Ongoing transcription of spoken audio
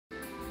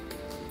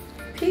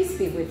Peace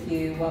be with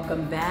you.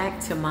 Welcome back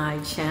to my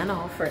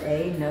channel for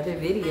another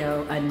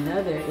video,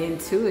 another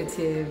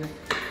intuitive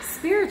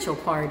spiritual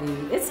party.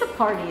 It's a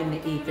party in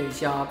the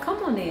ethers, y'all.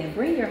 Come on in,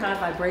 bring your high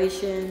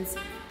vibrations,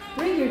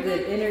 bring your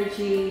good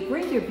energy,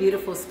 bring your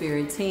beautiful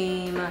spirit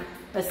team.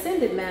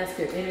 Ascended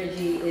Master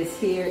Energy is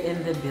here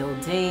in the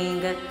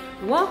building.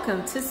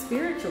 Welcome to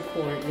Spiritual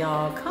Court,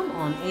 y'all. Come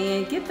on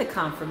in, get the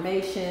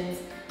confirmations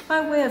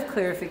by way of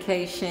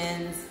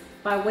clarifications,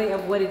 by way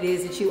of what it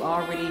is that you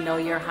already know,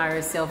 your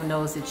higher self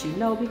knows that you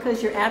know,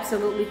 because you're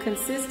absolutely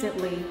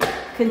consistently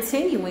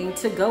continuing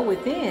to go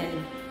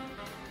within,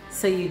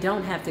 so you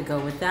don't have to go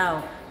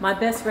without. My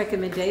best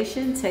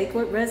recommendation, take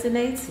what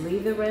resonates,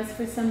 leave the rest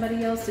for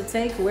somebody else to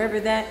take.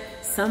 Whoever that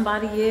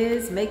somebody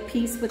is, make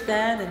peace with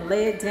that and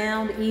lay it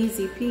down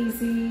easy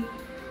peasy.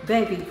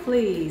 Baby,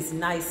 please,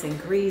 nice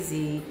and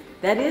greasy.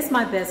 That is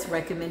my best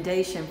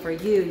recommendation for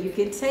you. You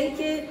can take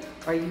it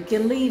or you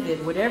can leave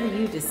it. Whatever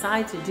you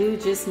decide to do,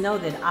 just know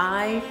that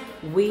I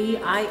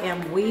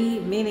am we,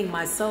 meaning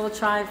my soul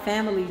tribe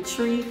family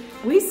tree.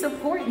 We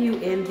support you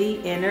in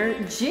the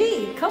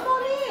energy. Come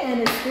on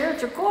in. It's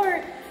Spiritual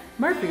Court,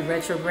 Mercury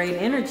retrograde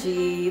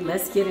energy.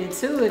 Let's get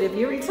into it. If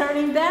you're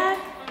returning back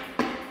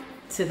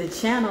to the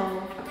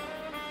channel,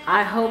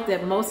 I hope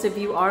that most of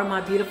you are my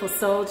beautiful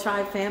soul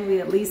tribe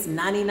family. At least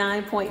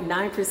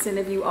 99.9%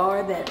 of you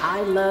are, that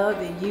I love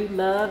and you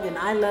love, and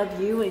I love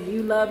you and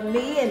you love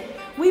me, and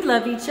we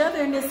love each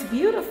other, and it's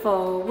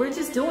beautiful. We're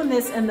just doing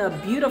this in the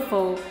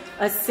beautiful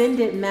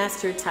ascended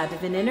master type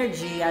of an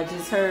energy. I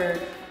just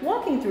heard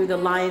walking through the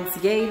Lion's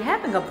Gate,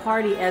 having a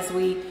party as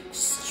we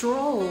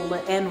stroll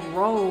and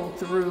roll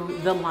through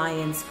the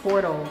Lion's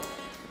Portal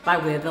by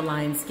way of the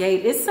Lion's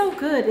Gate. It's so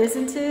good,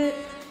 isn't it,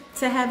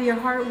 to have your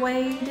heart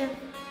weighed?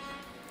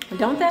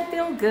 Don't that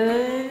feel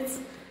good?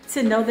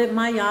 To know that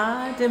my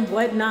yard and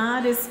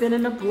whatnot is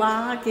spinning the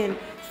block, and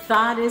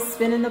thought is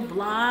spinning the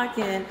block,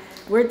 and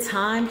we're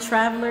time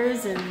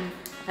travelers, and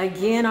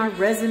again, our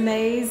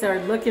resumes are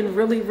looking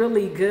really,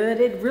 really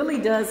good. It really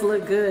does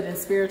look good in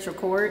Spiritual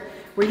Court,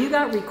 where you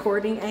got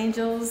recording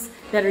angels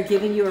that are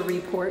giving you a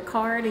report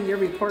card, and your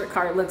report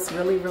card looks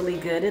really, really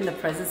good in the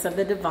presence of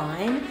the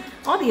divine.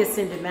 All the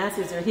Ascended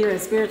Masters are here in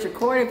Spiritual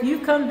Court. If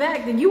you've come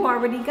back, then you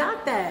already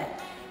got that.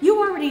 You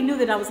already knew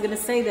that I was going to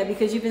say that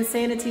because you've been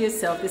saying it to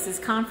yourself. This is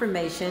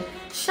confirmation.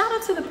 Shout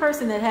out to the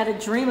person that had a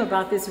dream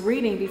about this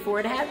reading before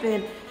it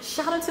happened.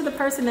 Shout out to the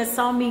person that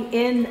saw me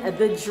in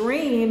the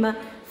dream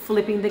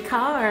flipping the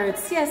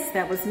cards. Yes,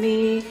 that was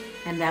me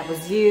and that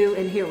was you.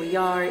 And here we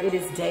are. It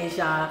is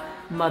deja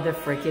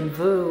motherfrickin'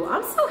 vu.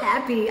 I'm so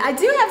happy. I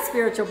do have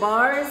spiritual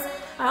bars.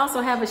 I also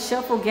have a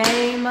shuffle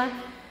game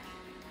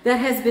that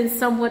has been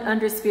somewhat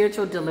under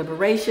spiritual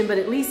deliberation, but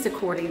at least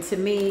according to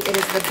me, it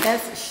is the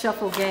best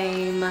shuffle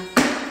game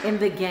in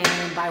the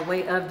game by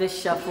way of the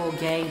shuffle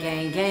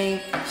gang.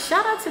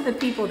 Shout out to the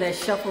people that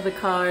shuffle the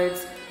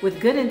cards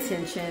with good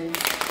intentions,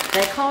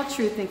 that call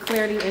truth and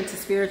clarity into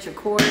Spiritual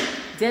Court,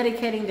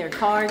 dedicating their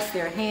cards,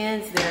 their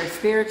hands, their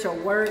spiritual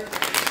work.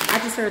 I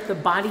just heard the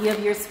body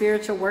of your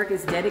spiritual work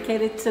is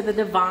dedicated to the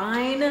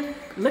divine.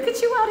 Look at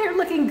you out here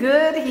looking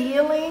good,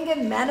 healing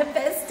and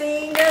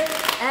manifesting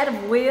at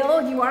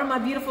will. You are my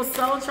beautiful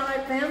soul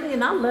tribe family,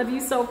 and I love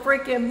you so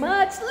freaking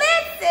much.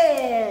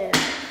 Listen,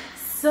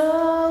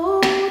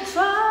 soul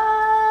tribe,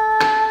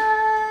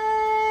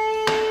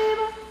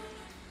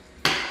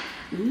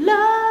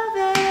 love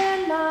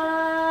and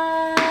light,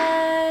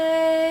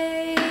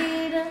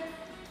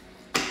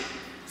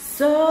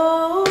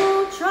 soul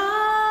tribe.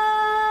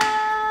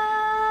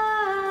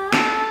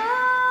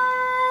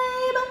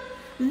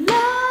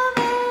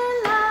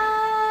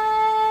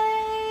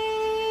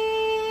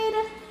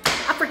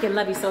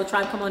 Love you, soul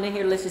tribe. Come on in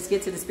here. Let's just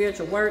get to the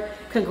spiritual work.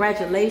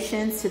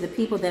 Congratulations to the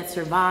people that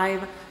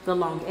survive the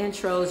long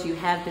intros. You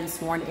have been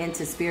sworn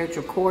into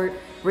Spiritual Court.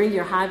 Bring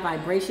your high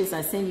vibrations.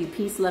 I send you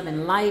peace, love,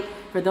 and light.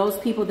 For those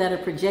people that are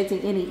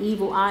projecting any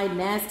evil eye,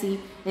 nasty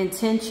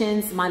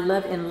intentions, my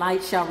love and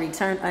light shall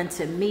return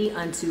unto me,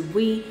 unto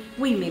we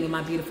meaning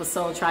my beautiful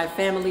soul tribe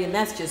family. And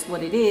that's just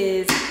what it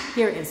is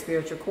here in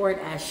Spiritual Court.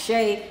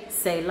 Ashe,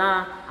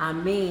 Selah,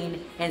 Amen,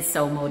 and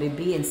so mote it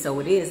be, and so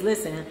it is.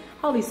 Listen,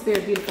 Holy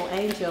Spirit, beautiful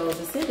angels,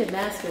 Ascended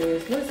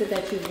Masters, what is it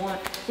that you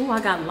want? Ooh,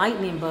 I got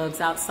lightning bugs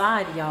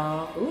outside,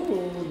 y'all.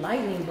 Ooh,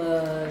 lightning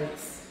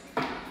bugs.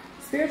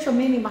 Spiritual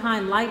meaning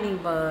behind lightning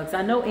bugs.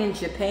 I know in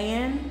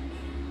Japan,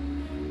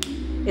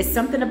 it's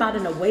something about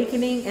an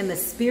awakening and the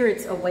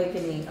spirits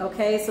awakening.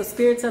 Okay, so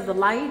spirits of the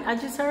light, I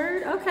just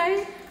heard.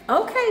 Okay,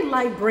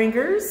 light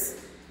bringers,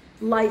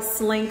 light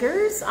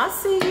slingers. I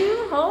see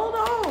you. Hold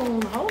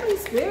on. Holy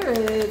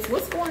spirits,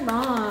 what's going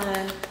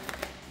on?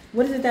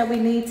 What is it that we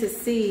need to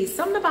see?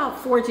 Something about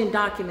forging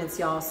documents,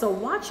 y'all. So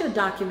watch your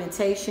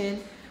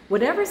documentation.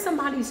 Whatever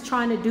somebody's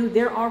trying to do,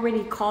 they're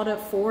already caught up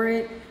for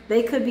it.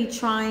 They could be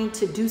trying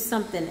to do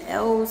something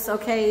else,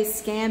 okay?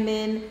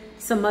 Scamming,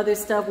 some other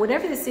stuff,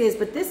 whatever this is.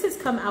 But this has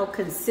come out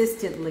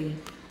consistently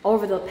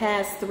over the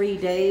past 3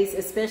 days,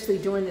 especially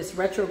during this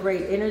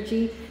retrograde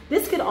energy.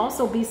 This could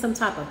also be some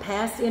type of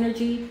past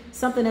energy,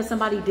 something that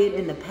somebody did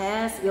in the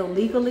past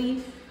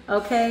illegally,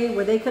 okay,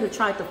 where they could have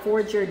tried to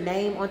forge your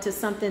name onto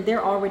something.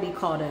 They're already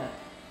caught up.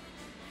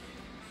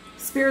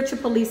 Spiritual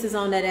police is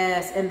on that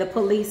ass, and the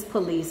police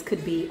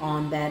could be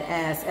on that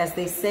ass. As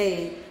they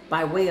say,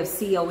 by way of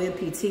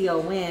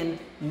COMPTON,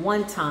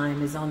 one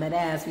time is on that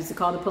ass. We used to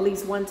call the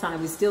police one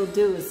time. We still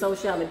do, and so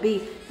shall it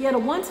be. Yeah, the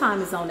one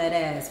time is on that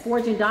ass.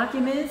 Forging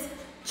documents,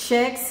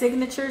 checks,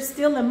 signatures,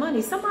 stealing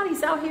money.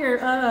 Somebody's out here,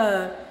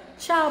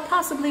 child,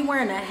 possibly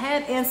wearing a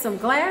hat and some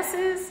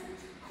glasses.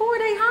 Who are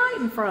they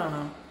hiding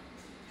from?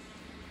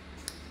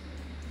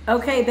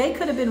 Okay, they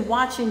could have been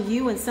watching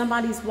you and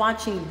somebody's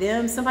watching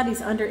them.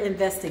 Somebody's under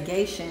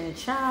investigation.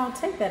 Child,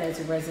 take that as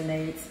it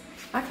resonates.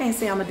 I can't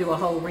say I'm going to do a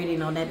whole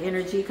reading on that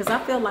energy because I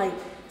feel like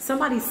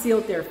somebody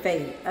sealed their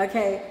fate.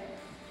 Okay,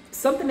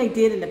 something they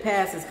did in the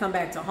past has come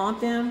back to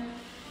haunt them.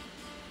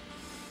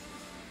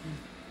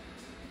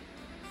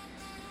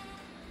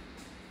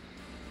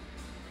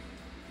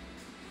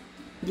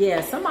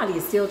 Yeah, somebody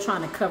is still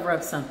trying to cover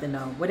up something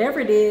though. Whatever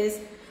it is,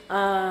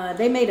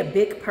 they made a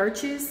big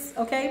purchase,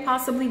 okay,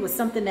 possibly with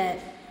something that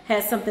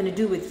has something to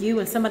do with you,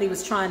 and somebody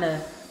was trying to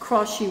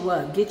cross you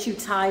up, get you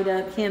tied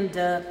up, hemmed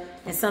up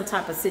in some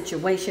type of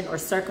situation or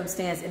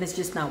circumstance, and it's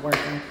just not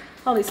working.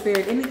 Holy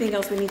Spirit, anything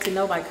else we need to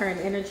know by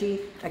current energy?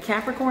 A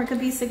Capricorn could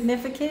be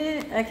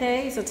significant,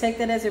 okay, so take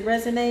that as it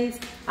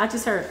resonates. I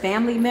just heard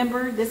family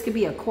member. This could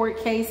be a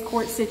court case,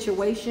 court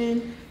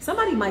situation.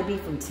 Somebody might be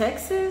from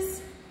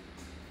Texas.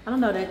 I don't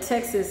know, that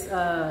Texas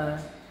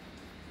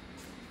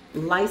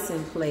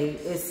license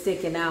plate is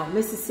sticking out.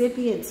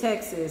 Mississippi and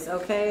Texas,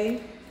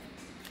 okay.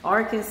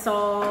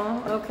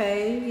 Arkansas,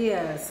 okay,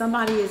 yeah.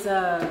 Somebody is,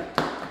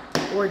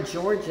 or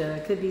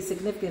Georgia, could be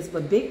significant,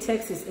 but big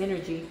Texas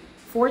energy.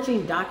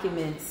 Forging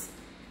documents.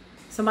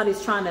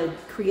 Somebody's trying to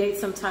create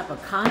some type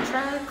of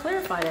contract.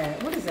 Clarify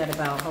that. What is that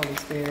about, Holy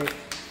Spirit?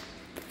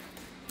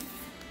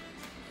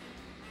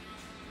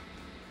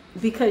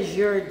 Because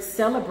you're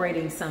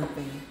celebrating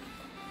something.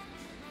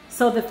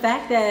 So the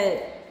fact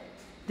that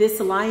this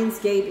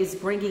Lionsgate is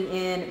bringing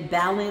in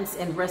balance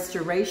and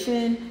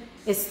restoration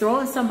is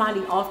throwing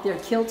somebody off their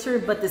kilter,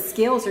 but the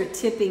scales are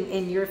tipping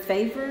in your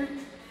favor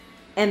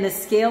and the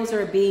scales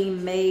are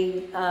being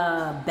made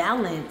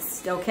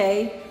balanced,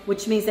 okay?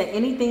 Which means that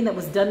anything that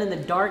was done in the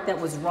dark that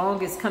was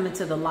wrong is coming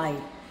to the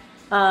light.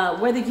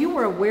 Whether you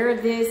were aware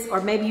of this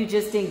or maybe you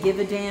just didn't give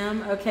a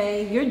damn,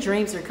 okay? Your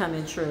dreams are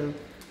coming true.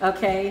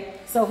 Okay,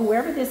 so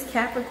whoever this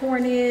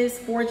Capricorn is,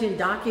 forging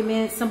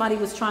documents, somebody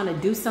was trying to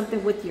do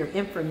something with your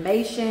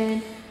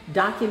information.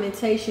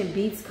 Documentation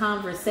beats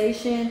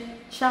conversation.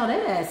 Child,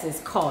 that ass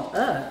is caught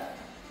up.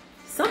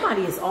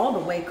 Somebody is all the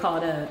way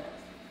caught up.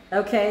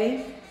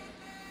 Okay,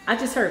 I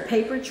just heard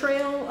paper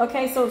trail.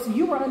 Okay, so if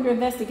you were under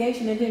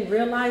investigation and didn't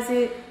realize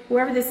it,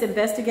 whoever this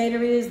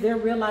investigator is, they're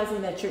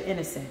realizing that you're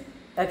innocent.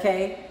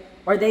 Okay,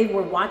 or they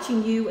were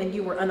watching you and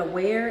you were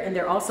unaware, and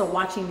they're also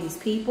watching these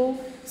people.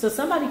 So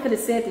somebody could have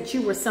said that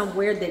you were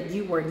somewhere that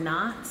you were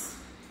not.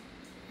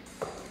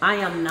 I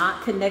am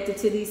not connected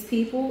to these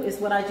people is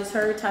what I just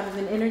heard. Type of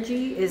an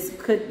energy is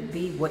could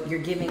be what you're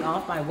giving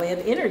off by way of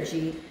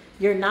energy.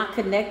 You're not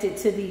connected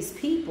to these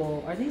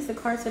people. Are these the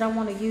cards that I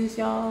want to use,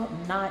 y'all?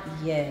 Not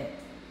yet.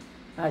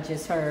 I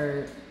just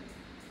heard.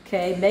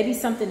 Okay, maybe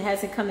something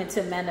hasn't come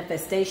into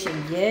manifestation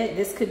yet.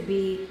 This could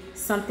be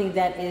something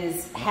that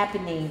is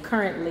happening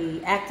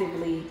currently,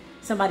 actively.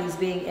 Somebody's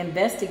being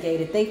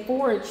investigated. They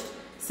forged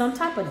some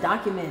type of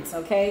documents,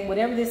 okay?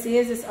 Whatever this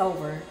is, it's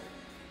over.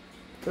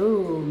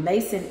 Ooh,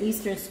 Mason,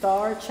 Eastern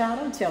Star.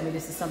 Child, don't tell me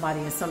this is somebody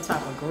in some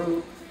type of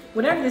group.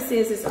 Whatever this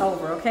is, it's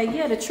over, okay?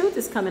 Yeah, the truth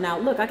is coming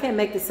out. Look, I can't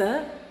make this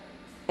up.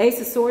 Ace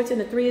of Swords and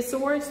the Three of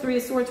Swords. Three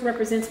of Swords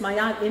represents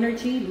Ma'at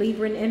energy,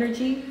 Libran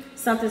energy.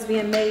 Something's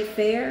being made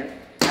fair.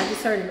 I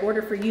just heard in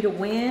order for you to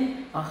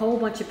win, a whole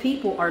bunch of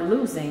people are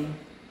losing.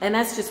 And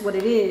that's just what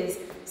it is.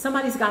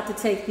 Somebody's got to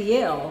take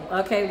the L,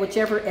 okay?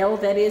 Whichever L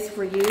that is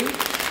for you.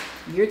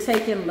 You're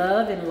taking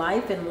love and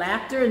life and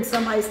laughter, and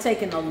somebody's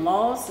taking a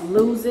loss,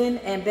 losing,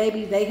 and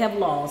baby, they have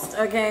lost,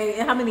 okay?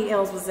 How many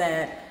L's was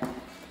that?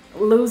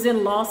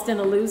 Losing, lost,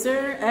 and a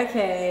loser?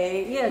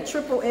 Okay, yeah,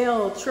 triple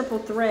L, triple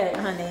threat,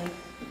 honey.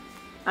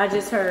 I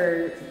just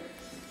heard,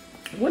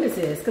 what is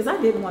this? Because I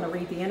didn't want to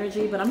read the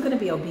energy, but I'm going to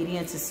be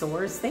obedient to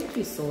Source. Thank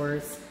you,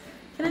 Source.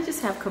 Can I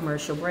just have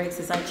commercial breaks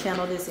as I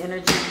channel this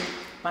energy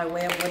by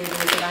way of what it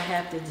is that I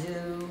have to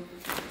do?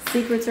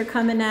 Secrets are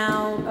coming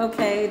out.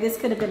 Okay, this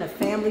could have been a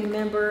family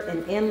member,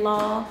 an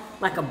in-law,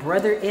 like a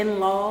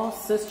brother-in-law,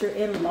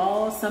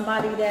 sister-in-law,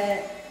 somebody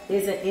that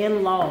is an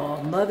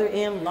in-law,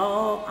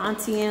 mother-in-law,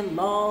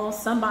 auntie-in-law,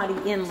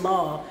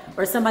 somebody-in-law,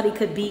 or somebody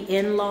could be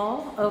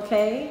in-law,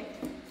 okay?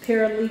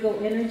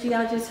 Paralegal energy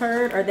I just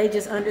heard, or they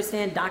just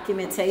understand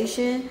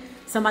documentation.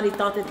 Somebody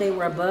thought that they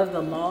were above the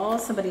law.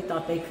 Somebody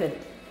thought they could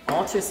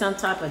alter some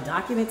type of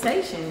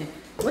documentation.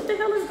 What the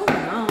hell is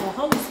going on?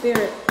 Holy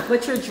Spirit,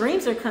 but your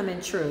dreams are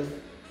coming true.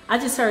 I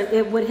just heard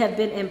it would have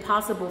been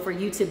impossible for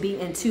you to be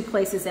in two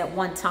places at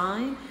one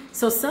time.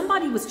 So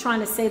somebody was trying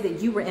to say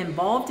that you were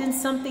involved in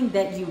something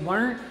that you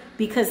weren't,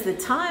 because the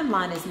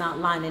timeline is not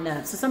lining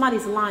up. So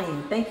somebody's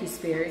lying. Thank you,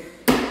 Spirit.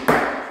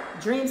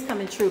 Dreams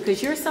coming true,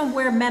 because you're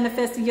somewhere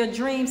manifesting your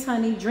dreams,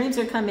 honey. Dreams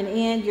are coming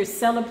in. You're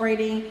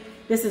celebrating.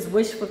 This is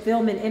wish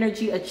fulfillment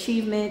energy,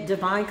 achievement,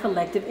 divine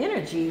collective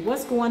energy.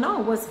 What's going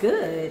on? What's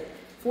good?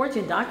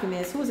 Forging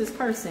documents. Who is this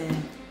person?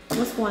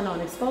 What's going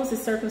on? Expose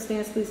this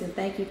circumstance, please, and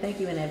thank you. Thank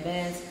you in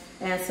advance.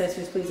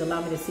 Ancestors, please allow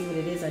me to see what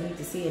it is I need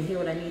to see and hear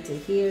what I need to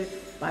hear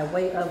by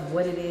way of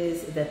what it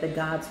is that the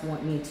gods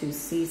want me to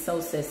see. So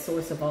says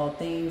source of all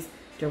things.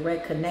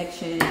 Direct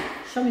connection.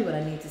 Show me what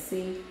I need to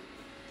see.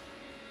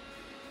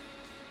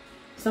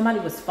 Somebody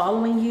was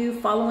following you,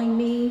 following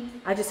me.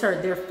 I just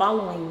heard they're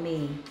following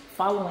me,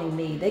 following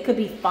me. They could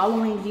be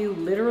following you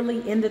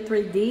literally in the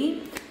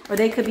 3D, or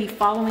they could be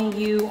following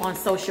you on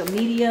social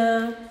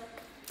media,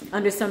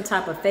 under some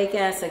type of fake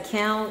ass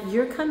account.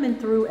 You're coming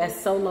through as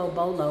solo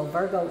bolo,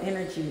 Virgo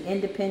energy,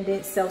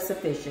 independent,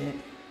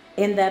 self-sufficient,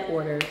 in that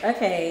order.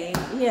 Okay,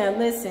 yeah,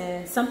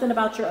 listen, something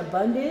about your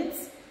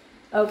abundance.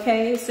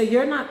 Okay, so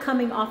you're not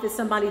coming off as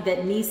somebody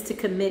that needs to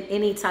commit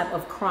any type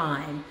of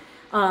crime.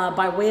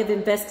 By way of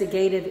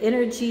investigative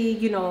energy,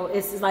 you know,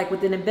 it's like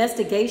with an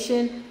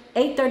investigation,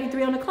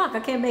 8:33 on the clock.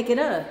 I can't make it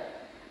up.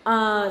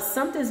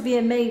 Something's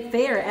being made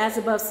fair, as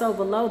above, so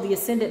below. The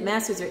ascended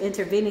masters are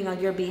intervening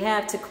on your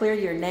behalf to clear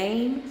your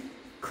name,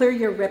 clear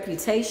your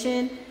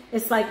reputation.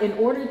 It's like in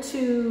order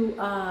to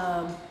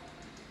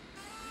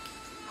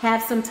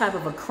have some type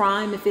of a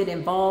crime, if it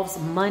involves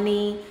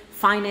money,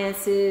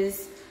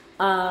 finances,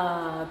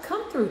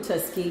 come through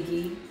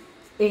Tuskegee.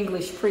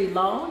 English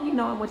pre-law. You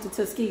know, I went to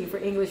Tuskegee for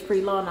English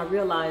pre-law, and I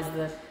realized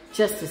the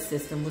justice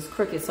system was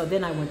crooked. So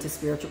then I went to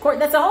spiritual court.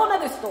 That's a whole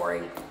other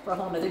story for a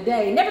whole other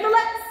day.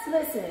 Nevertheless,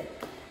 listen,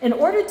 in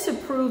order to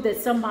prove that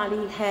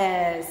somebody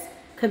has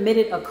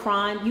committed a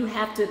crime, you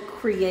have to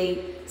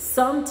create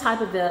some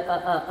type of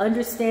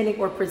understanding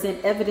or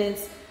present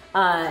evidence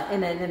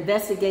in an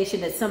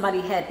investigation that somebody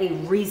had a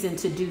reason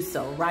to do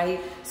so, right?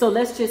 So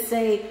let's just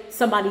say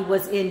somebody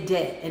was in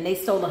debt and they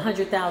stole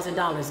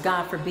 $100,000,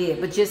 God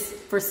forbid, but just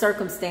for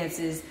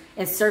circumstances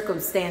and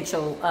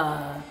circumstantial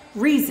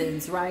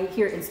reasons, right,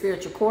 here in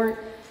spiritual court,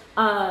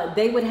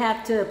 they would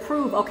have to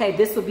prove, okay,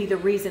 this would be the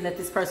reason that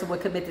this person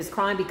would commit this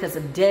crime, because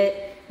of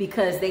debt,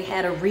 because they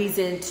had a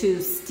reason to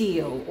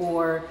steal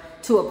or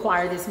to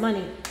acquire this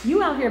money.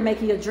 You out here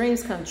making your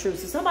dreams come true.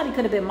 So somebody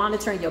could have been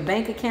monitoring your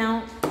bank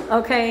account,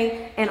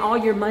 okay, and all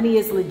your money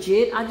is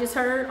legit. I just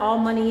heard all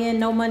money in,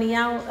 no money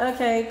out.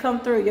 Okay, come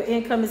through. Your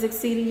income is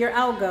exceeding your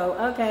outgo.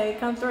 Okay,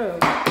 come through.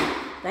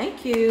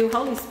 Thank you,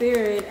 Holy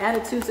Spirit.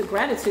 Attitudes of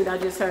gratitude, I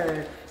just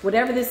heard.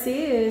 Whatever this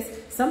is,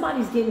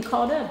 somebody's getting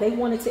caught up. They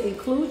wanted to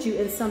include you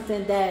in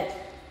something that,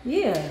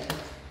 yeah,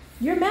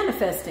 you're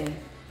manifesting.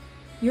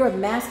 You're a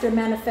master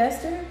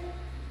manifester.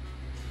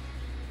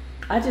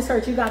 I just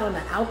heard you got on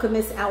an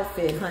alchemist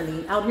outfit,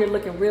 honey. Out here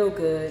looking real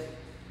good.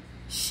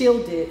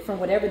 Shielded from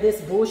whatever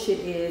this bullshit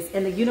is.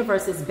 And the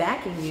universe is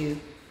backing you.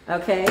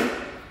 Okay?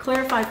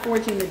 Clarify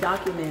forging the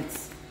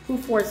documents. Who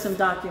forged some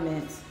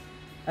documents?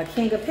 A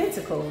King of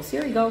Pentacles.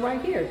 Here we go right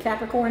here.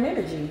 Capricorn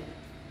energy.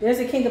 There's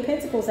a King of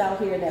Pentacles out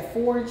here that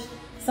forged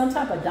some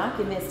type of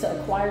documents to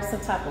acquire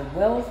some type of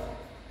wealth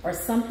or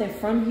something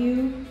from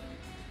you.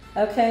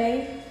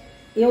 Okay?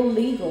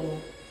 Illegally.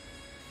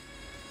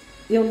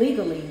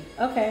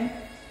 Okay.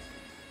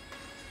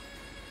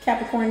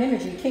 Capricorn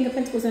energy. King of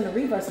Pentacles in the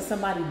reverse is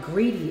somebody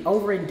greedy,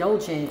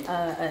 overindulgent.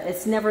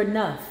 It's never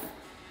enough.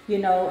 You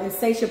know,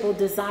 insatiable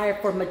desire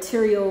for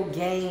material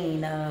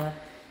gain.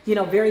 You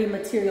know, very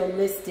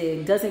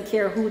materialistic. Doesn't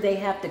care who they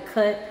have to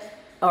cut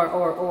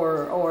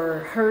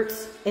or hurt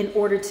in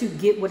order to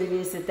get what it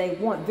is that they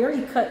want.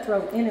 Very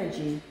cutthroat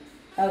energy.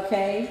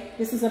 Okay.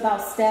 This is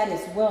about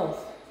status,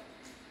 wealth.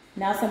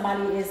 Now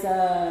somebody is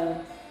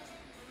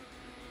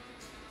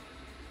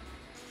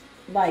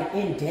like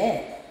in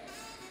debt.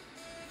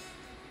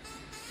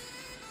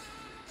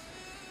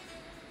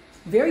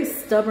 Very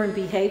stubborn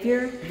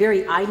behavior,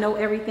 very I know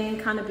everything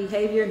kind of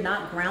behavior,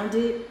 not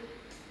grounded,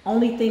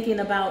 only thinking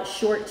about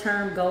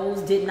short-term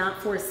goals, did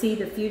not foresee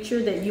the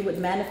future, that you would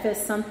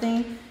manifest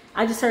something.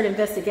 I just heard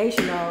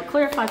investigation though.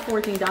 Clarify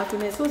forging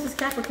documents. Who's this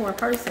Capricorn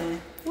person?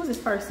 Who's this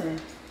person?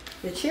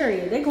 The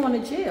Chariot. They're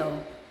going to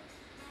jail.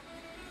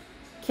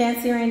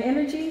 Cancerian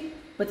energy.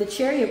 But the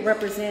Chariot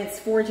represents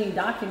forging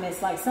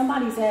documents, like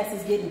somebody's ass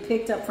is getting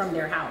picked up from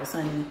their house,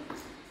 honey.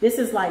 This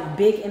is like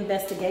big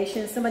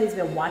investigation. Somebody's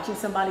been watching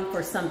somebody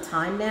for some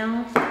time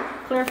now.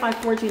 Clarify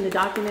forging the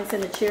documents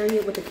in the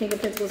Chariot with the King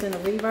of Pentacles in the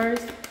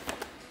reverse.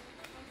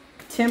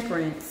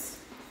 Temperance.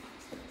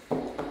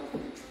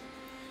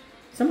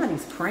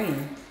 Somebody's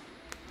praying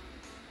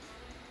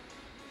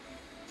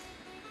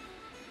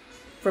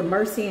for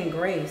mercy and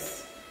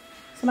grace.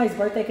 Somebody's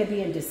birthday could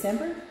be in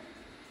December.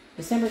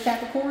 December,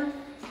 Capricorn.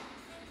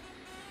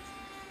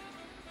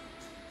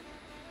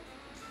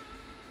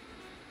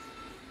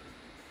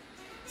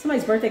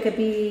 Somebody's birthday could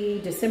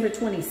be December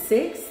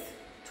 26th,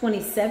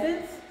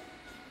 27th.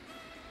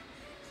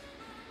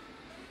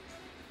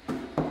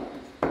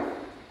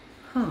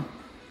 Huh.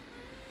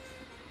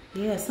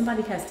 Yeah,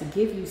 somebody has to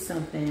give you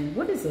something.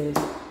 What is this?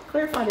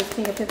 Clarify this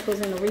King of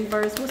Pentacles in the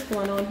reverse. What's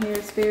going on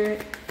here,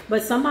 Spirit?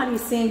 But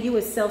somebody's saying you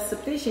is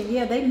self-sufficient.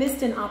 Yeah, they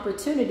missed an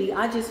opportunity.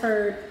 I just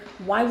heard,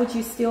 why would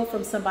you steal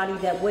from somebody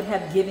that would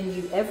have given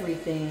you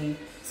everything?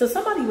 So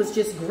somebody was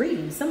just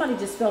greedy. Somebody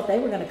just felt they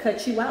were going to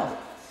cut you out.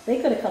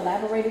 They could have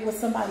collaborated with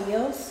somebody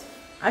else.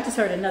 I just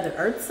heard another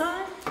earth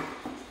sign.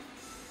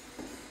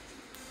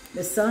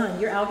 The sun,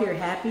 you're out here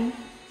happy.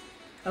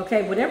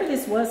 Okay, whatever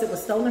this was that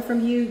was stolen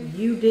from you,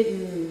 you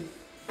didn't,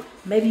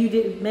 maybe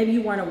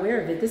you weren't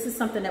aware of it. This is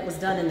something that was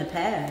done in the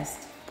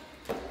past.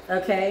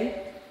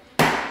 Okay.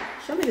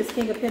 Show me this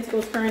King of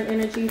Pentacles current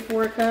energy,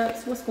 4 of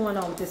Cups. What's going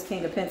on with this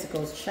King of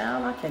Pentacles?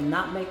 Child, I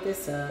cannot make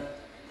this up.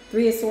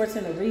 3 of Swords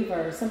in the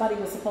reverse. Somebody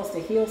was supposed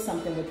to heal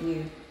something with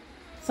you.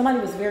 Somebody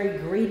was very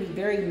greedy,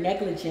 very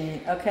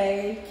negligent,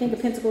 okay? King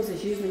of Pentacles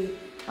is usually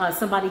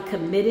somebody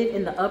committed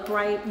in the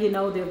upright. You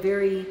know, they're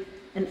very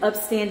an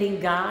upstanding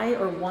guy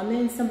or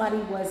woman. Somebody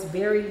was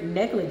very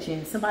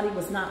negligent. Somebody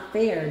was not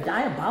fair.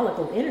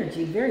 Diabolical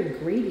energy, very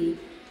greedy,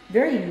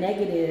 very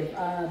negative,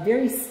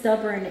 very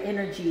stubborn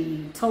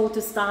energy. Told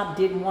to stop,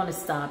 didn't want to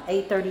stop.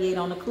 8:38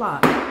 on the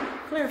clock.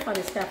 Clarify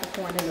this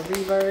Capricorn in the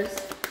reverse.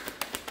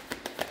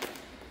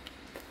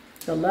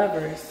 The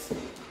Lovers.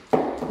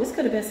 This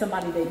could have been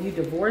somebody that you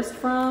divorced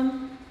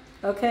from,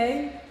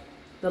 okay?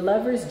 The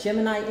Lovers,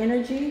 Gemini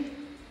energy.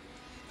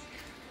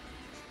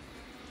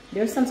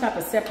 There's some type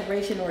of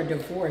separation or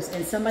divorce,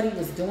 and somebody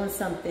was doing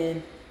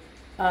something.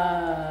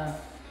 I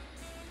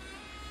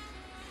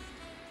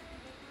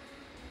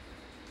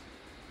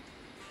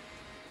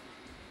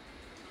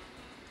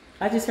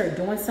just heard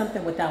doing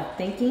something without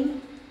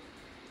thinking.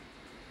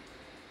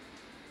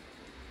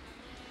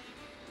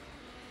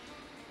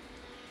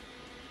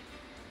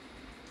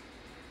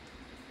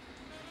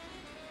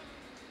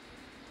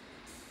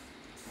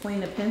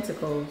 Queen of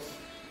Pentacles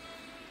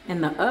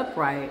and the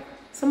upright.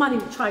 Somebody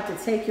tried to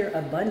take your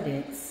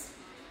abundance.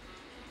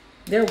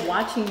 They're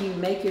watching you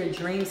make your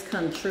dreams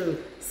come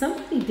true.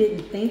 Somebody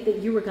didn't think that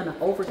you were going to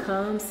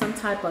overcome some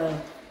type of...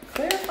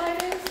 Clarify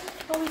this,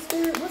 Holy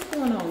Spirit. What's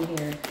going on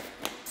here?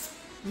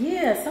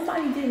 Yeah,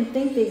 somebody didn't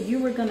think that you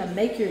were going to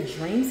make your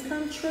dreams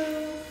come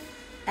true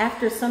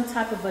after some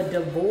type of a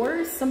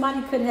divorce.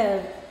 Somebody could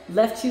have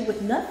left you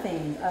with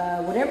nothing.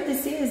 Whatever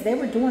this is, they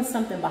were doing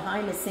something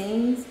behind the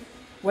scenes.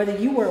 Whether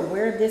you were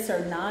aware of this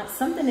or not,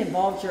 something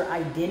involves your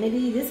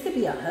identity. This could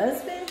be a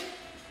husband,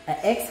 an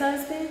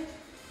ex-husband,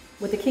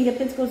 with the King of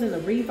Pentacles in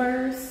the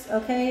reverse,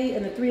 okay?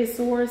 And the 3 of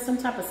Swords, some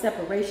type of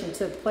separation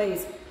took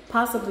place,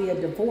 possibly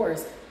a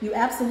divorce. You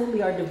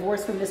absolutely are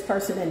divorced from this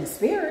person in the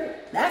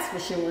spirit. That's for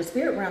sure.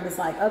 Spirit realm is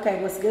like,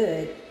 okay, what's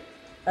good?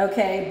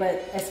 Okay,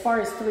 but as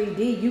far as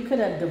 3D, you could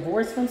have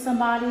divorced from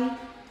somebody,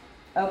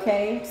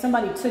 okay?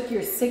 Somebody took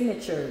your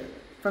signature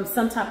from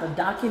some type of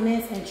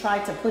documents and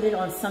tried to put it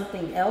on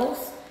something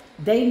else.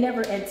 They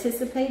never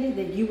anticipated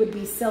that you would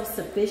be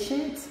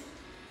self-sufficient.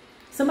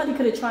 Somebody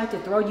could have tried to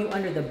throw you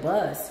under the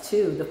bus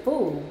too, the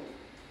Fool.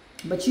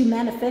 But you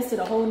manifested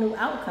a whole new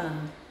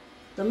outcome.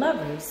 The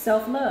Lovers,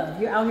 self-love.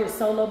 You're out here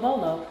solo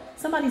bolo.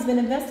 Somebody's been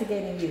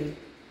investigating you.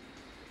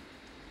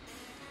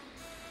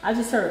 I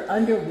just heard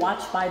under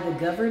watch by the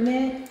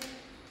government,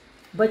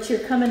 but you're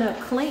coming up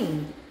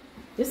clean.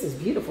 This is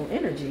beautiful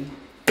energy.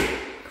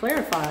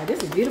 Clarify.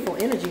 This is beautiful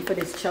energy for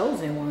this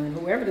chosen one.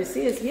 Whoever this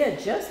is, yeah,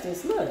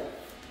 justice, look.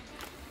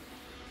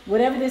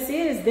 Whatever this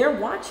is, they're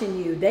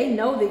watching you. They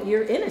know that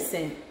you're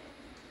innocent.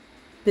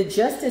 The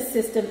justice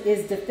system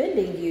is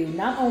defending you,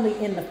 not only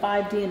in the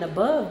 5D and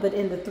above, but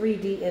in the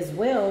 3D as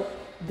well.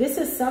 This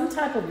is some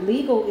type of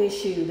legal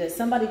issue that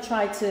somebody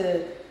tried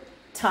to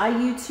tie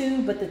you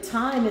to, but the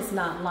time is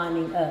not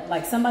lining up.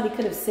 Like somebody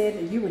could have said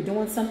that you were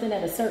doing something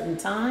at a certain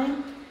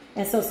time.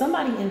 And so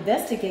somebody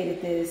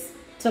investigated this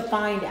to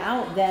find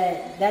out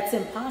that that's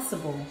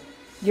impossible.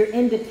 You're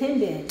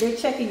independent. They're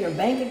checking your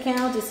bank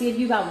account to see if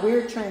you got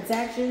weird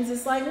transactions.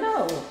 It's like,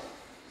 no.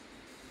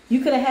 You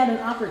could have had an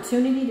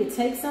opportunity to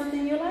take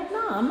something. You're like,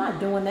 no, I'm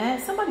not doing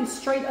that. Somebody's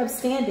straight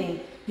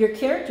upstanding. Your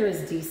character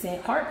is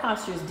decent. Heart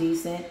posture is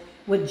decent.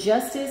 With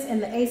justice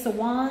and the Ace of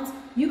Wands,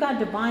 you got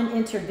divine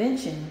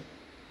intervention.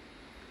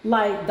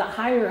 Like the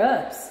higher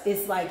ups,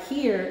 it's like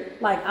here,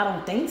 like, I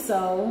don't think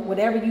so.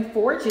 Whatever you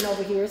forging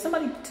over here,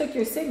 somebody took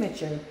your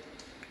signature.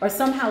 Or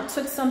somehow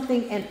took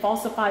something and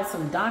falsified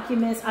some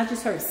documents. I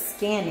just heard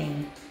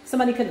scanning.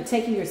 Somebody could have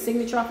taken your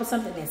signature off of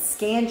something and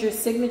scanned your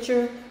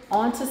signature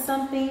onto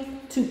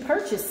something to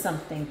purchase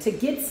something, to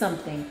get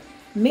something.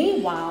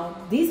 Meanwhile,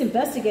 these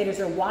investigators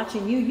are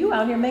watching you. You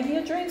out here making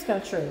your dreams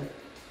come true.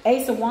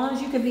 Ace of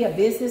Wands, you could be a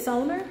business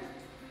owner.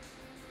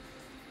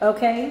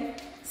 Okay?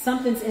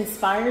 Something's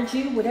inspired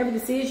you. Whatever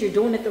this is, you're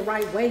doing it the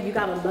right way. You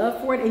got a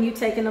love for it and you're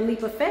taking a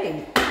leap of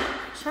faith.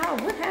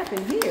 Child, what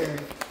happened here?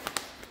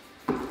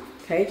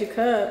 Page of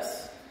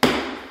Cups.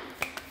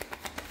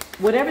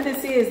 Whatever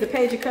this is, the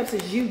Page of Cups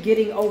is you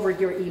getting over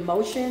your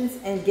emotions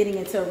and getting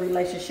into a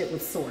relationship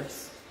with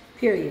Source.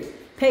 Period.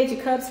 Page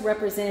of Cups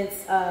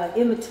represents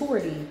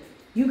immaturity.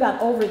 You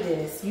got over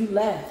this. You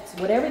left.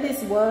 Whatever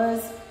this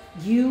was,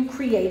 you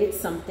created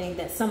something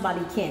that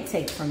somebody can't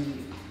take from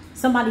you.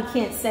 Somebody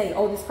can't say,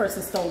 oh, this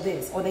person stole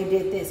this, or they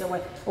did this, or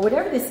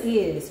whatever this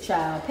is,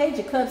 child. Page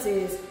of Cups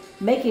is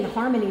making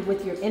harmony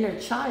with your inner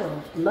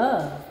child.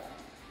 Love.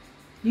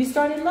 You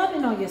started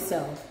loving on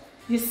yourself.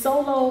 You're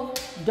solo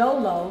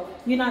dolo.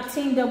 You're not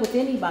teamed up with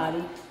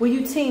anybody. Well,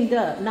 you teamed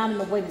up, not in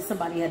the way that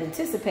somebody had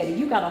anticipated.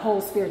 You got a whole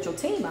spiritual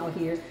team out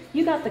here.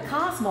 You got the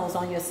cosmos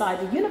on your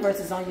side. The universe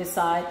is on your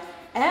side.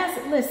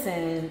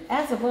 Listen,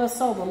 as above,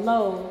 so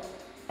below,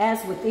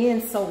 as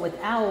within, so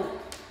without.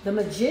 The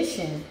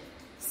Magician.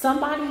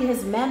 Somebody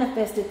has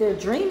manifested their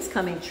dreams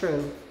coming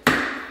true.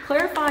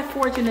 Clarify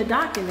forging the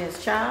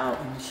documents, child.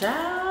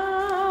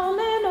 Child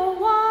in the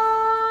water.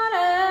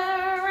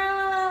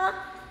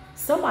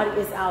 Somebody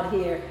is out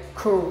here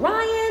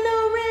crying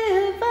a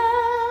river.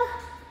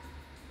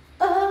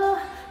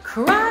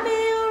 Cry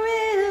me a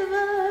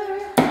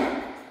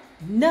river.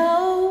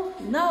 No,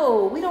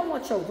 no, we don't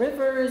want your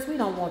rivers. We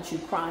don't want you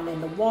crying in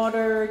the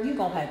water. You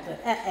gonna have to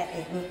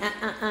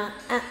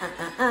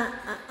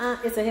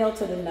It's a hell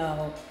to the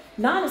no.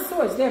 Nine of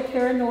Swords, they're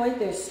paranoid,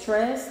 they're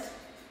stressed.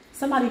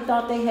 Somebody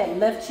thought they had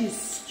left you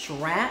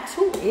strapped.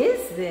 Who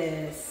is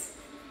this?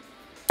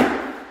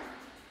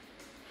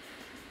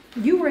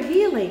 You were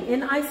healing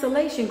in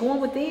isolation, going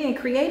within,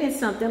 creating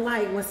something.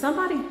 Like when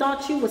somebody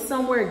thought you was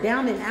somewhere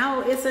down and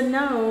out, it's a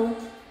no.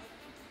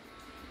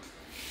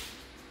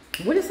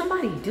 What did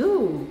somebody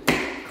do?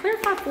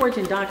 Clarify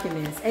forging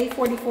documents.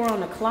 8:44 on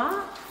the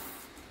clock.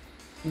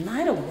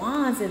 Knight of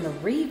Wands in the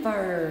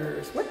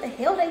reverse. What the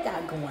hell they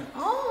got going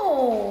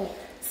on?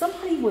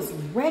 Somebody was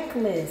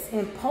reckless,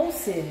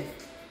 impulsive,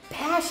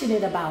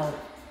 passionate about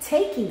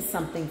taking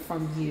something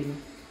from you.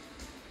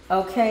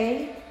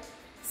 Okay?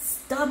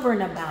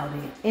 Stubborn about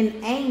it,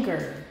 in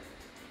anger.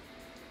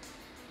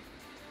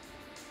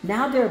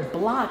 Now they're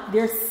blocked.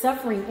 They're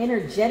suffering,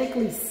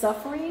 energetically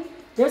suffering.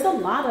 There's a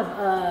lot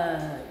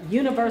of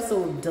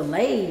universal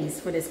delays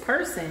for this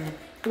person.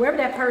 Whoever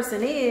that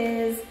person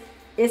is,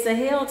 it's a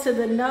hell to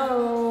the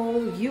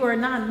no. You are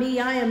not me.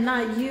 I am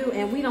not you.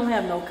 And we don't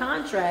have no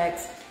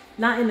contracts.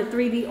 Not in the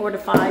 3D or the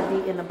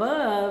 5D and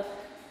above.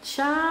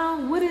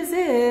 Child, what is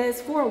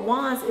this? Four of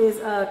Wands is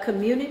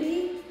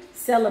community,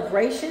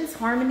 celebrations,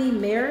 harmony,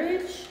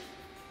 marriage.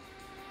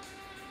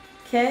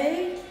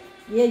 Okay.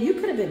 Yeah, you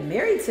could have been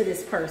married to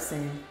this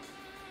person.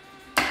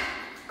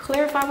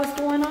 Clarify what's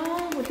going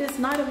on with this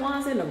Knight of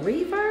Wands in the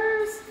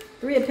reverse.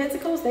 Three of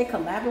Pentacles, they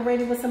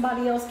collaborated with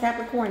somebody else,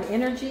 Capricorn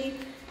energy.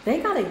 They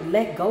got to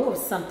let go of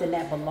something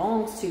that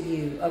belongs to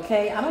you,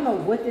 okay? I don't know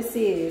what this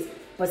is,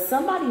 but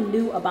somebody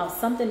knew about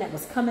something that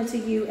was coming to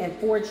you and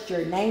forged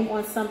your name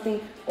on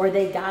something, or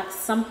they got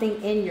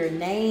something in your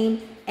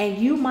name, and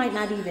you might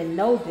not even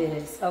know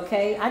this,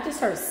 okay? I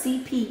just heard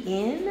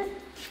CPN.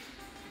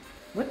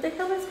 What the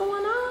hell is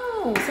going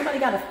on? Somebody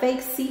got a fake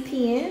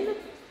CPN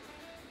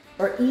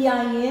or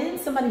EIN.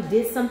 Somebody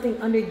did something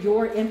under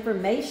your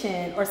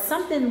information or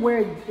something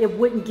where it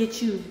wouldn't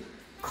get you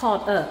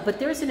caught up. But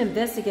there's an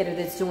investigator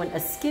that's doing a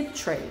skip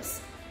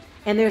trace,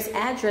 and there's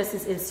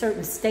addresses in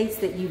certain states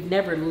that you've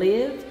never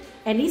lived,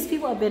 and these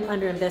people have been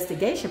under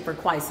investigation for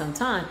quite some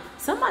time.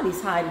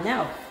 Somebody's hiding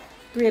out.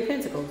 Three of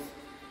Pentacles.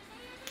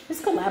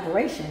 It's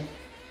collaboration.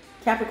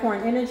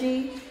 Capricorn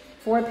energy.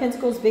 Four of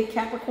Pentacles, big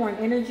Capricorn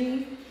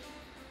energy.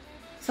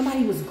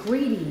 Somebody was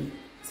greedy.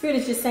 Spirit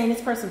is just saying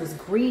this person was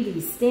greedy,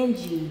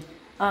 stingy,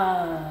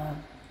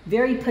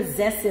 very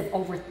possessive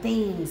over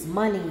things,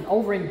 money,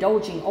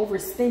 overindulging,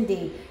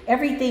 overspending,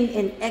 everything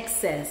in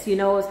excess. You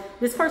know,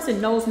 this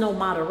person knows no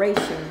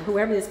moderation.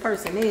 Whoever this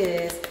person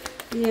is,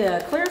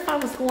 yeah. Clarify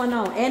what's going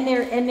on. And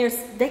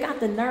they got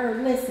the nerve.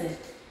 Listen,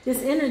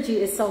 this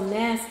energy is so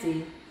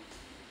nasty.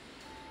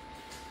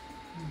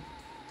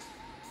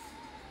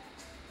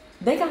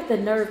 They got the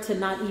nerve to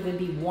not even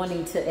be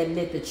wanting to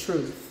admit the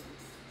truth.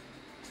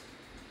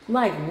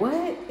 Like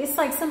what? It's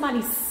like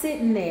somebody's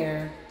sitting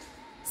there.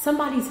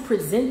 Somebody's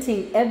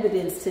presenting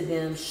evidence to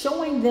them,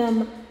 showing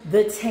them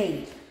the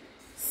tape.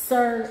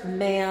 Sir,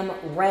 ma'am,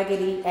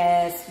 raggedy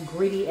ass,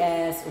 greedy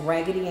ass,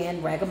 raggedy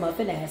Ann,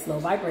 ragamuffin ass, low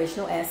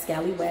vibrational ass,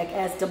 scallywag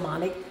ass,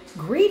 demonic,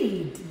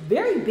 greedy,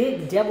 very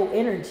big devil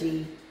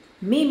energy.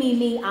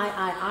 Me,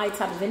 I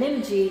type of an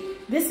energy.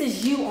 This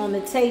is you on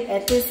the tape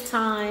at this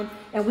time,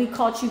 and we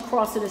caught you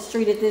crossing the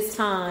street at this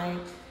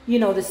time. You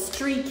know, the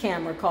street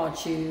camera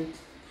caught you.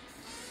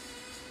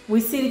 We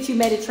see that you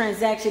made a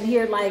transaction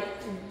here. Like,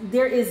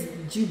 there is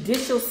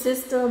judicial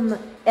system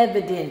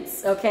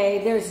evidence,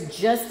 okay? There's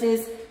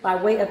justice by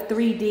way of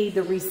 3D.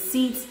 The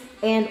receipts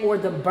and or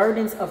the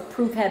burdens of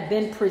proof have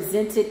been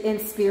presented in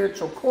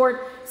spiritual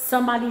court.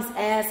 Somebody's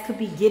ass could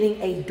be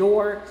getting a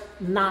door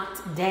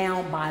knocked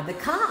down by the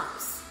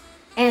cops,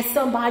 and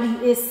somebody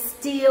is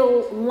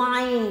still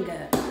lying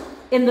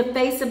in the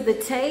face of the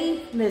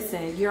tape.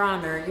 Listen, Your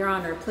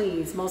Honor,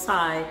 please, Most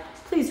High,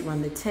 please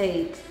run the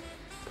tape.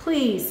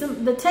 Please,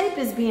 the tape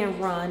is being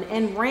run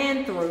and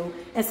ran through,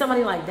 and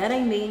somebody like, that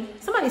ain't me.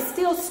 Somebody's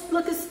still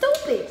looking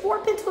stupid. Four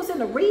of Pentacles in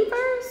the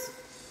reverse.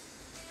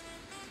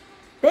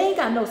 They ain't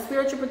got no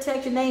spiritual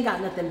protection. They ain't got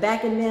nothing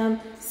backing them.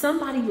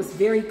 Somebody was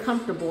very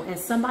comfortable and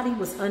somebody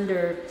was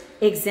under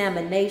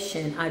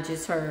examination, I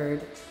just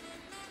heard.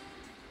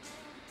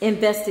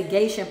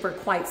 Investigation for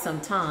quite some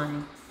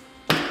time.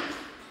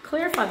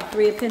 Clarify the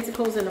Three of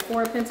Pentacles and the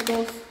Four of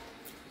Pentacles.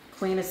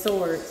 Queen of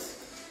Swords.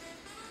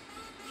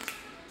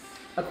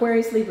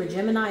 Aquarius, Libra,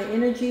 Gemini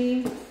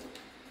energy.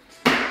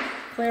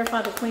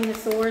 Clarify the Queen of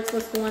Swords.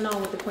 What's going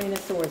on with the Queen of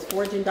Swords?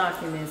 Forging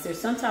documents. There's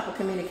some type of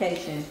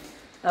communication.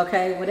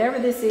 Okay, whatever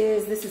this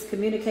is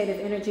communicative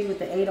energy with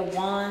the Eight of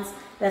Wands.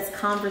 That's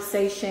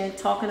conversation,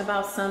 talking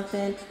about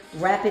something,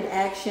 rapid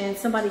action.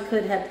 Somebody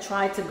could have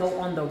tried to go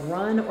on the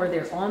run, or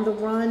they're on the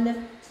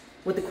run.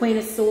 With the Queen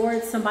of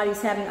Swords,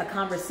 somebody's having a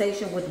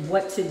conversation with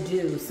what to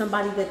do.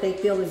 Somebody that they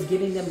feel is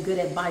giving them good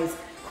advice.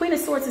 Queen of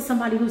Swords is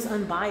somebody who's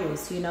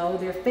unbiased, you know.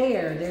 They're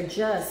fair, they're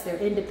just, they're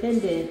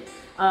independent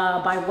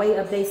by way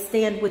of they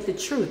stand with the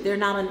truth. They're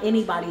not on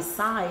anybody's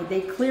side.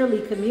 They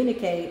clearly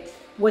communicate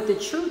what the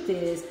truth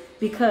is.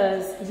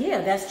 Because,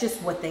 yeah, that's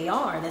just what they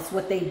are. That's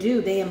what they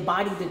do. They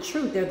embody the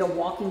truth. They're the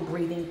walking,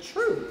 breathing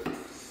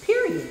truth.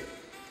 Period.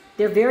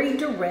 They're very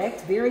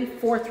direct, very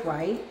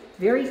forthright,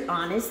 very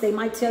honest. They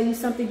might tell you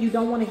something you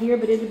don't want to hear,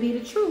 but it'll be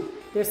the truth.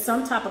 There's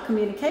some type of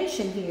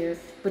communication here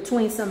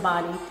between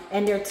somebody,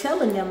 and they're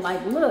telling them,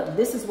 like, look,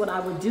 this is what I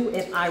would do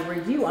if I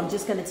were you. I'm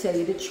just going to tell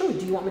you the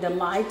truth. Do you want me to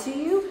lie to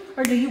you,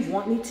 or do you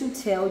want me to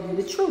tell you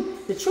the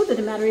truth? The truth of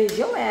the matter is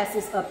your ass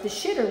is up the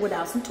shitter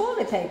without some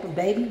toilet paper,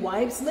 baby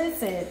wipes,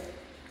 listen,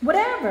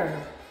 whatever.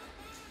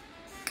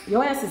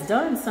 Your ass is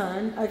done,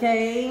 son,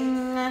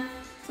 okay?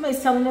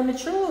 Somebody's telling them the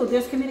truth.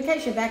 There's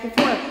communication back and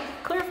forth.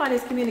 Clarify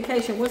this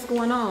communication. What's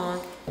going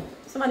on?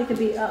 Somebody could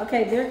be,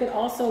 okay, there could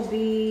also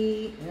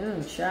be,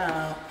 oh,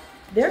 child.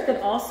 There could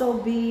also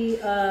be,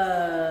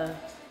 a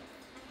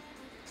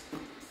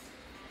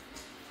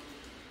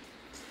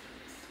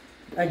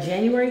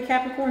January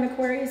Capricorn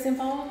Aquarius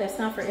involved. That's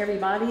not for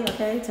everybody,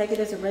 okay? Take it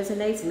as it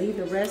resonates. Leave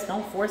the rest.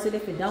 Don't force it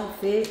if it don't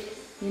fit.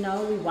 You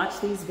know, we watch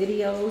these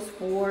videos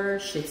for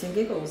shits and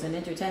giggles and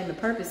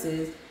entertainment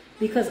purposes,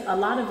 because a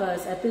lot of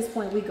us at this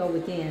point, we go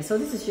within. So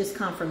this is just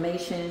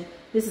confirmation.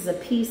 This is a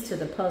piece to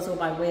the puzzle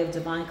by way of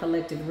divine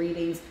collective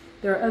readings.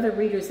 There are other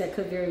readers that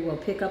could very well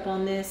pick up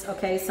on this,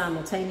 okay,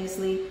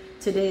 simultaneously.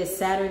 Today is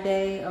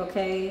Saturday,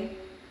 okay?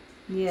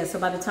 Yeah, so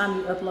by the time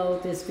you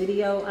upload this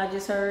video, I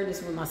just heard, this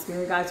is what my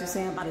spirit guides are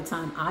saying, by the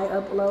time I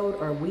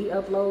upload, or we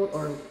upload,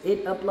 or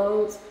it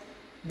uploads,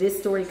 this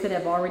story could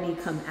have already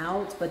come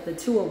out. But the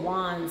Two of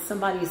Wands,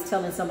 somebody is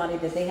telling somebody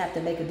that they have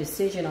to make a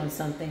decision on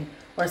something,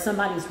 or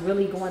somebody's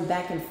really going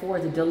back and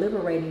forth and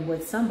deliberating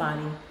with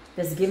somebody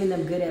that's giving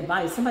them good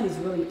advice. Somebody's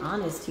really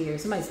honest here.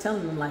 Somebody's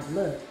telling them, like,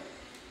 look,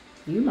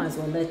 you might as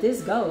well let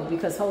this go,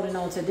 because holding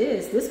on to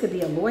this could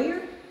be a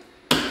lawyer.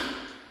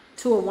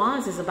 Two of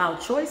Wands is about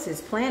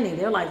choices, planning.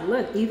 They're like,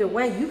 look, either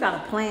way, you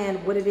got to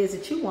plan what it is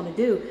that you want to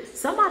do.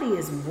 Somebody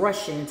is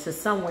rushing to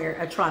somewhere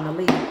or trying to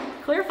leave.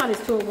 Clarify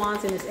this Two of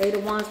Wands and this Eight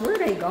of Wands. Where are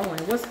they going?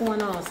 What's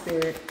going on,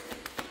 Spirit?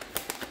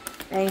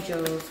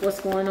 Angels, what's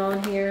going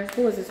on here?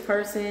 Who is this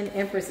person?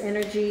 Empress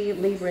energy,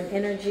 Libran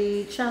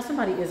energy. Child,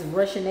 somebody is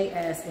rushing their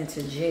ass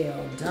into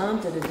jail.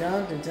 Dum, da, da,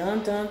 dum, da,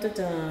 dum, dum, da,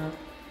 dum.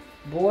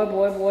 Boy,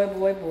 boy, boy,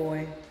 boy,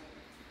 boy.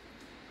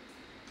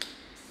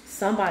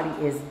 Somebody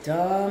is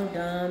dumb,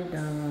 dumb,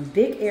 dumb.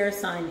 Big air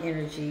sign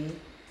energy.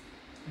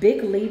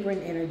 Big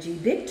Libran energy.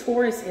 Big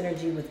Taurus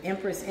energy with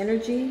Empress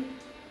energy.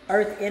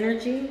 Earth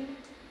energy.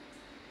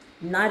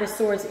 Knight of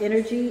Swords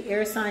energy.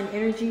 Air sign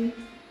energy.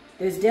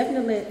 There's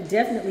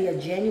definitely a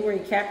January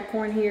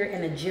Capricorn here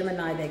and a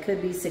Gemini that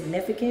could be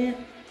significant.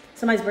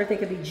 Somebody's birthday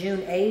could be June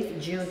 8th,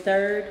 June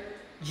 3rd,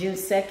 June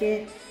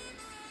 2nd.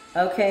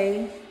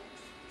 Okay.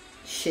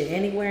 Shit,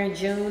 anywhere in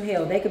June.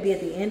 Hell, they could be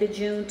at the end of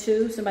June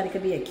too. Somebody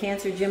could be a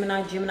Cancer,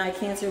 Gemini, Gemini,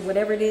 Cancer,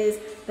 whatever it is.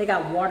 They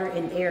got water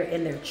and air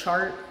in their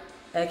chart.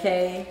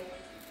 Okay.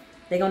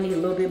 They're going to need a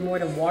little bit more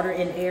than water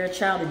and air,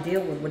 child, to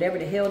deal with whatever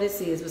the hell this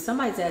is. But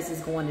somebody's ass is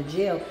going to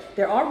jail.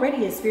 They're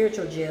already in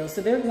spiritual jail. So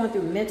they're going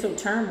through mental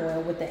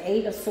turmoil with the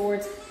Eight of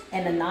Swords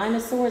and the Nine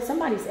of Swords.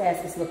 Somebody's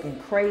ass is looking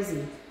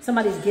crazy.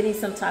 Somebody's getting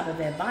some type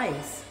of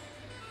advice.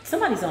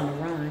 Somebody's on the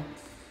run.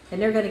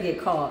 And they're going to get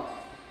caught.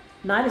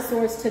 Knight of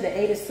Swords to the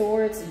Eight of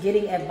Swords,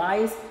 getting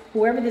advice.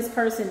 Whoever this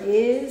person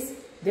is,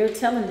 they're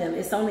telling them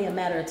it's only a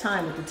matter of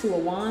time with the Two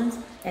of Wands.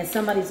 And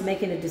somebody's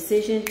making a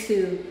decision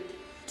to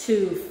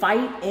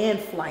fight and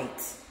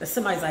flight. But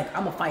somebody's like,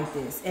 I'm gonna fight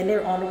this, and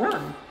they're on the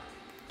run.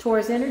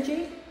 Taurus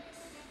energy.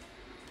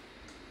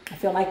 I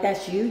feel like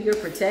that's you. You're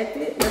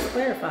protected. Let's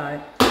clarify.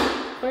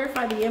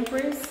 Clarify the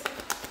Empress.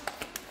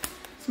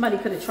 Somebody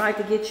could have tried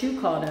to get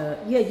you caught up.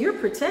 Yeah, you're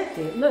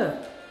protected. Look,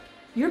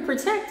 you're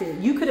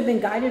protected. You could have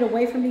been guided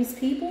away from these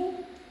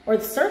people or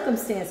the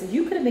circumstances.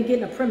 You could have been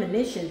getting a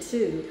premonition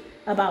too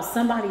about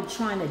somebody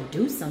trying to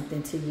do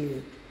something to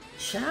you.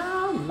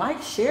 Child, like,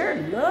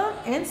 share, love,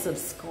 and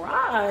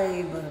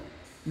subscribe.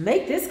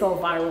 Make this go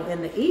viral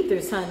in the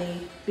ethers,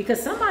 honey, because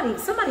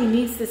somebody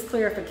needs this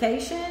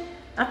clarification.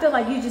 I feel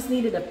like you just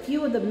needed a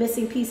few of the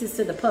missing pieces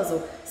to the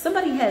puzzle.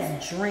 Somebody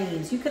has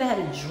dreams. You could have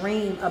had a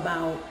dream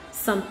about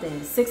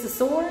something. Six of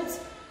Swords.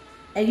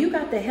 And you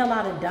got the hell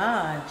out of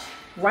Dodge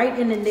right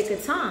in the nick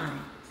of time.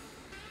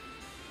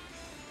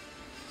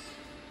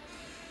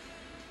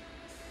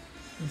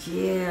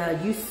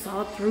 Yeah, you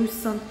saw through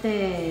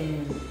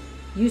something.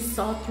 You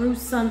saw through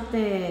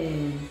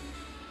something.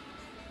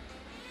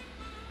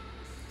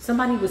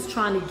 Somebody was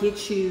trying to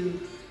get you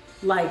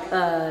like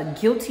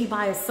guilty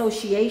by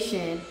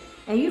association.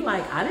 And you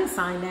like, I didn't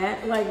sign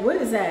that. Like, what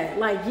is that?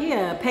 Like,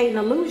 yeah, patent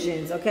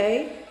illusions,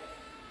 okay?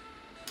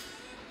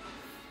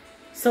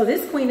 So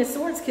this Queen of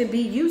Swords could be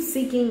you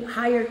seeking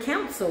higher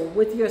counsel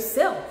with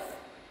yourself.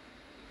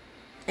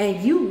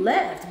 And you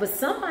left, but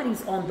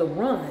somebody's on the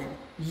run.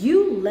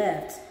 You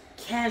left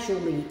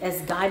casually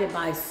as guided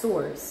by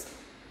source.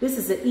 This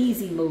is an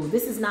easy move.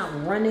 This is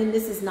not running.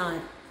 This is not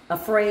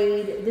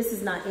afraid. This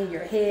is not in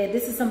your head.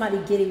 This is somebody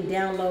getting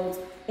downloads.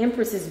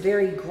 Empress is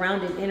very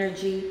grounded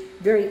energy,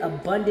 very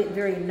abundant,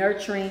 very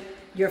nurturing.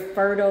 You're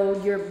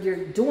fertile.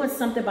 You're doing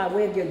something by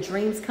way of your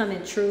dreams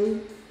coming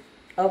true.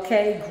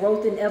 Okay,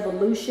 growth and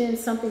evolution,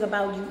 something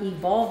about you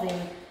evolving,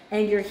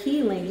 and you're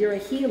healing. You're a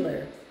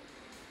healer.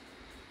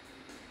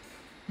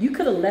 You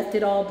could have left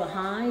it all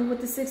behind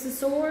with the Six of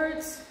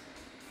Swords.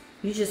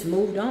 You just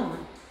moved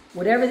on.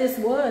 Whatever this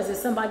was that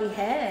somebody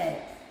had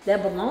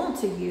that belonged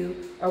to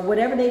you, or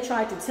whatever they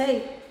tried to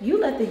take, you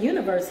let the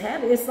universe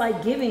have it. It's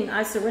like giving,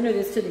 I surrender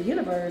this to the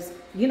universe.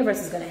 The universe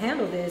is going to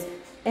handle this,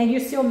 and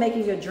you're still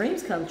making your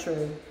dreams come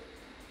true.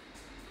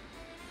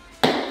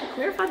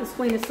 Clarify this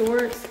Queen of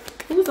Swords.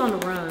 Who's on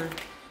the run?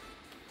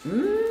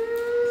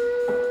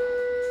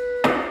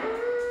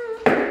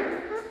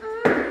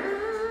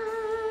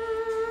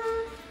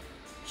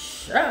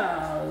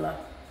 Chilllllle.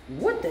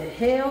 What the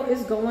hell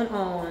is going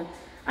on?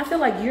 I feel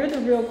like you're the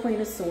real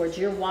Queen of Swords.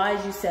 You're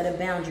wise. You set a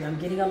boundary. I'm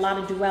getting a lot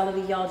of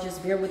duality, y'all.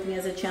 Just bear with me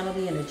as I channel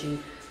the energy.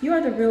 You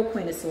are the real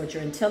Queen of Swords.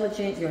 You're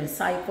intelligent. You're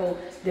insightful.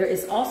 There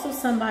is also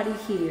somebody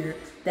here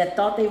that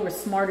thought they were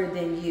smarter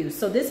than you.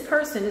 So this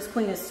person is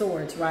Queen of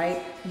Swords,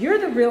 right? You're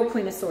the real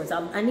Queen of Swords.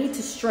 I need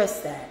to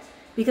stress that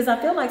because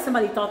I feel like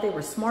somebody thought they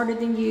were smarter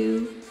than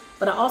you,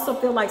 but I also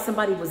feel like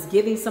somebody was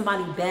giving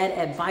somebody bad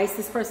advice.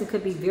 This person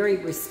could be very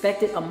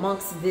respected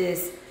amongst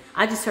this.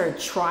 I just heard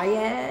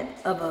triad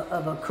of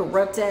a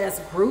corrupt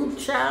ass group,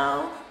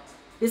 child.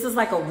 This is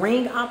like a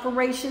ring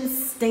operation,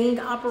 sting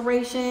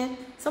operation.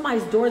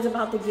 Somebody's door's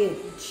about to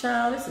get,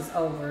 child, this is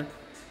over.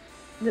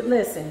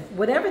 Listen,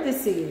 whatever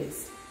this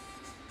is,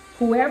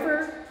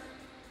 whoever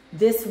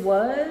this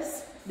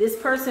was, this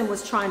person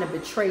was trying to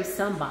betray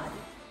somebody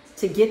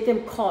to get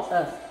them caught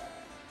up,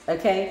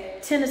 okay?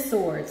 Ten of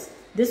Swords,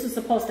 this was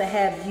supposed to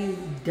have you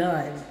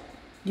done.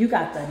 You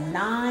got the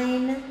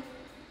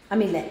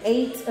the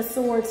 8 of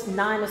Swords,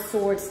 9 of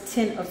Swords,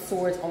 10 of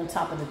Swords on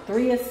top of the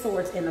 3 of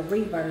Swords in the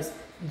reverse.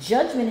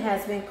 Judgment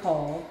has been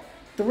called.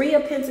 3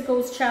 of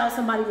Pentacles, child,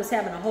 somebody was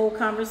having a whole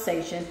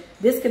conversation.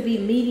 This could be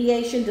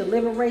mediation,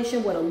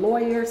 deliberation with a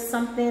lawyer,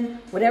 something,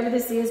 whatever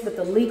this is, but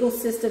the legal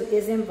system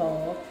is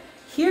involved.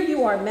 Here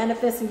you are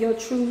manifesting your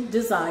true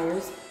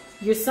desires.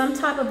 You're some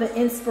type of an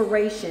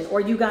inspiration, or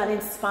you got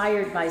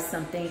inspired by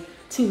something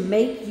to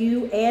make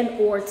you and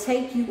or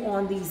take you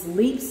on these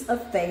leaps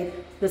of faith.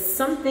 The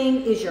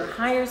something is your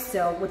higher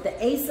self with the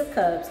Ace of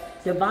Cups,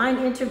 divine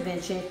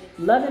intervention,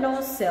 loving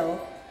on self,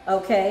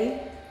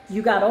 okay?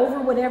 You got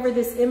over whatever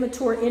this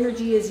immature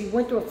energy is. You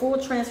went through a full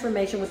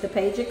transformation with the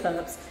Page of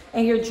Cups,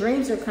 and your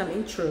dreams are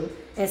coming true.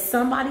 And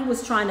somebody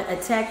was trying to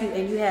attack you,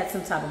 and you had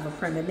some type of a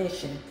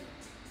premonition.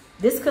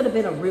 This could have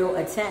been a real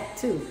attack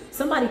too.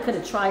 Somebody could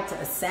have tried to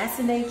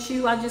assassinate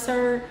you, I just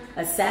heard.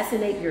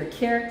 Assassinate your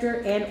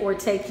character and or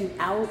take you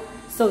out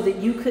so that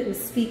you couldn't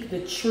speak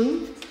the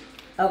truth.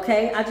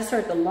 Okay, I just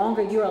heard the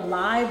longer you're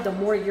alive, the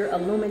more you're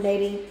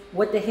illuminating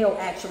what the hell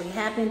actually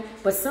happened.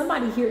 But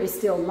somebody here is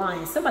still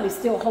lying. Somebody's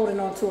still holding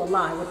on to a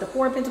lie. With the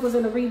 4 of Pentacles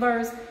in the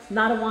reverse,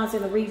 Knight of Wands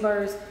in the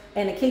reverse,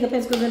 and the King of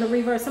Pentacles in the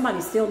reverse,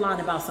 somebody's still lying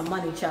about some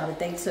money, child, that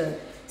they took.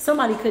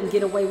 Somebody couldn't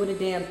get away with a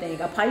damn thing.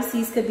 A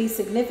Pisces could be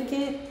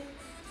significant.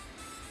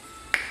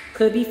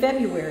 Could be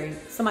February.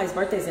 Somebody's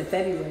birthday's in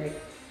February.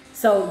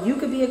 So you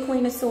could be a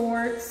Queen of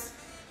Swords.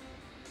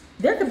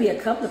 There could be a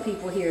couple of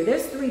people here.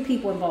 There's 3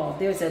 people involved.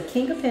 There's a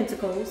King of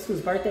Pentacles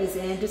whose birthday's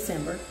in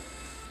December.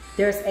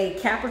 There's a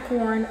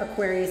Capricorn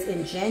Aquarius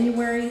in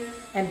January.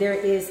 And there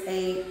is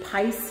a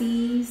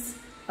Pisces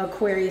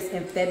Aquarius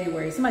in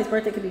February. Somebody's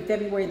birthday could be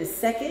February the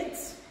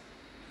 2nd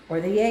or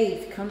the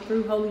 8th. Come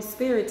through, Holy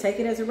Spirit. Take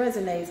it as it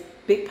resonates.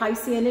 Big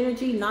Piscean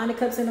energy, 9 of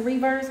Cups in the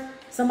reverse.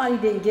 Somebody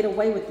didn't get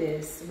away with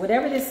this.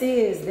 Whatever this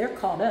is, they're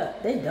caught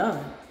up. They're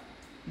done.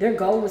 Their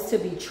goal was to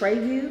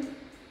betray you.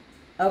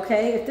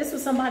 Okay, if this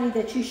was somebody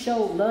that you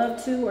showed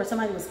love to, or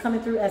somebody was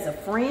coming through as a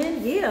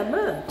friend, yeah,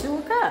 look, 2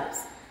 of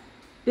Cups.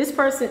 This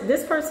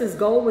person's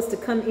goal was to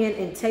come in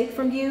and take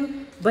from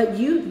you, but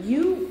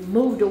you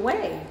moved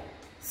away.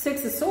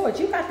 6 of Swords,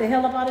 you got the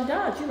hell up out of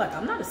Dodge. You're like,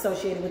 I'm not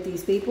associated with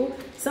these people.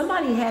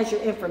 Somebody has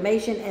your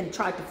information and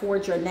tried to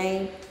forge your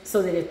name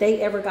so that if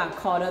they ever got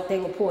caught up, they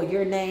will pull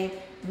your name.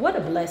 What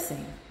a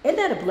blessing. Isn't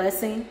that a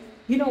blessing?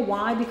 You know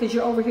why? Because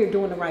you're over here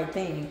doing the right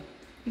thing.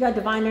 You got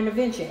divine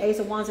intervention, Ace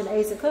of Wands and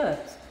Ace of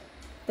Cups.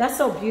 That's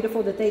so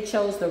beautiful that they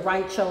chose the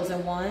right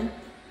chosen one,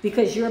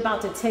 because you're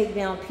about to take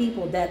down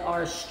people that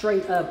are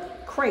straight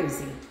up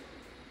crazy,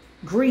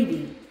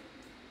 greedy,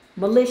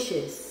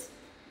 malicious.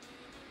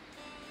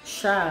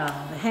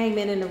 Child, the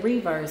Hangman in the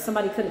reverse.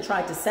 Somebody could have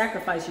tried to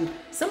sacrifice you.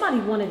 Somebody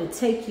wanted to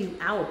take you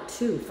out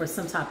too for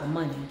some type of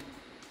money.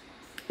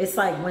 It's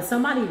like when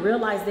somebody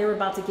realized they were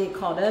about to get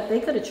caught up,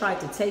 they could have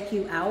tried to take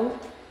you out.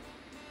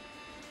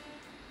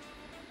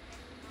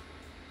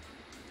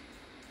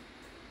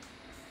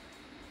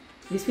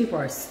 These people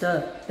are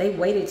stuck. They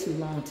waited too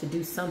long to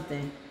do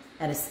something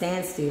at a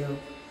standstill.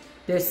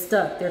 They're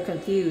stuck. They're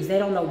confused. They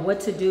don't know what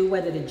to do,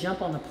 whether to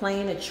jump on a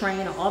plane, a train,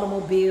 an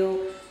automobile,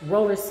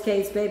 roller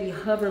skates, baby,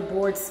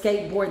 hoverboard,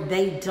 skateboard.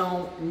 They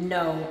don't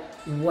know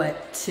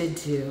what to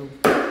do.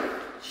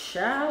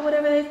 Child,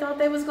 whatever they thought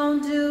they was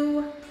going to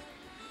do,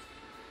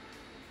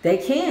 they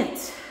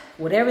can't.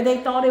 Whatever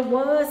they thought it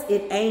was,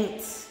 it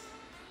ain't.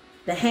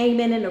 The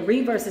Hangman in the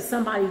reverse is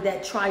somebody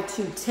that tried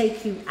to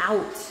take you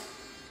out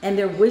and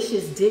their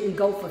wishes didn't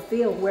go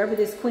fulfilled. Whoever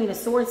this Queen of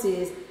Swords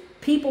is,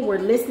 people were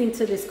listening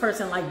to this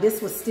person like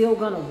this was still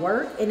going to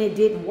work, and it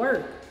didn't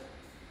work.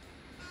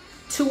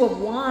 Two of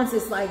Wands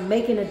is like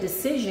making a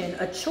decision,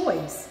 a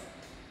choice.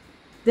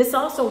 This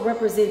also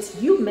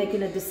represents you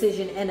making a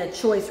decision and a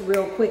choice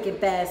real quick and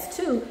fast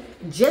too.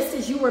 Just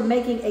as you were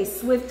making a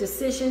swift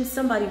decision,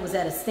 somebody was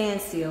at a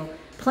standstill,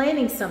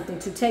 planning something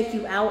to take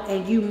you out,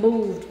 and you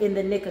moved in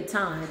the nick of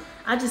time.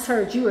 I just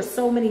heard you are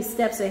so many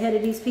steps ahead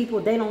of these people,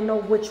 they don't know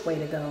which way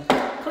to go.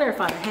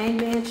 Clarify the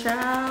Hangman,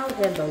 child,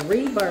 and the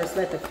reverse.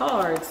 Let the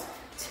cards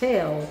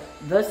tell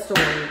the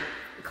story.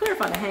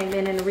 Clarify the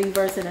Hangman in the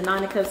reverse, and the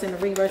Nine of Cups in the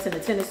reverse, and the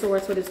Ten of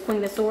Swords with his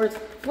Queen of Swords.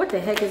 What the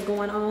heck is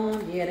going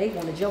on? Yeah, they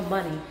wanted your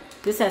money.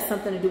 This has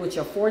something to do with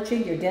your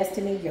fortune, your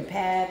destiny, your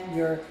path,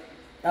 your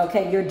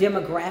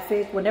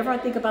demographic. Whenever I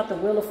think about the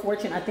Wheel of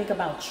Fortune, I think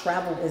about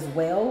travel as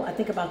well. I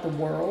think about the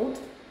world.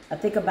 I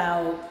think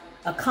about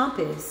a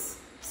compass.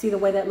 See the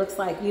way that looks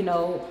like, you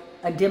know,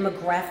 a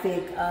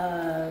demographic,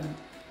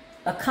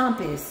 a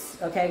compass.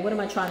 Okay, what am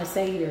I trying to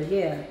say here?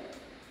 Yeah.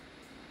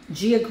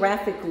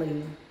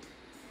 Geographically.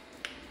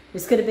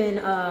 This could have been,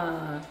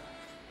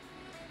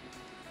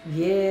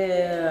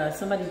 yeah,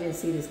 somebody didn't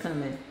see this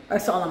coming.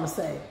 That's all I'm going to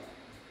say.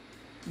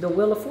 The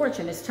Wheel of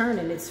Fortune is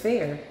turning. It's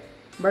fair.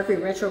 Mercury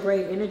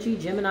retrograde energy,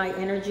 Gemini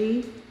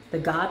energy. The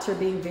gods are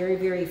being very,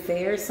 very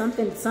fair.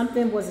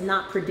 Something was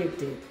not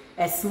predicted.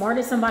 As smart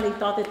as somebody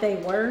thought that they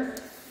were,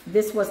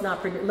 this was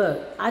not predicted.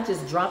 Look, I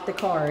just dropped the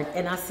card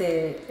and I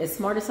said, as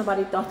smart as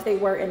somebody thought they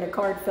were, and the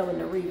card fell in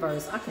the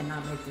reverse. I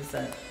cannot make this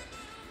up.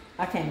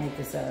 I can't make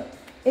this up.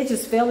 It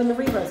just fell in the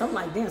reverse. I'm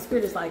like, damn,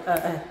 Spirit is like,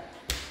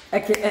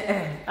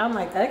 I'm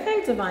like,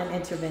 okay, divine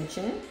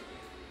intervention.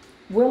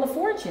 Wheel of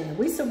Fortune.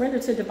 We surrender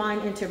to divine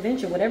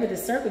intervention. Whatever the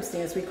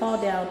circumstance, we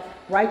call down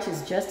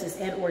righteous justice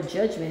and or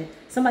judgment.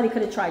 Somebody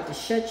could have tried to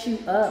shut you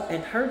up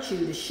and hurt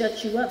you, to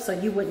shut you up so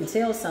you wouldn't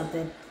tell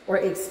something or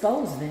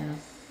expose them.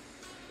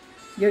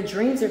 Your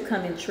dreams are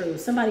coming true.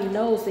 Somebody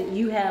knows that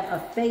you have a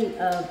fate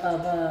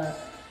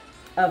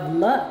of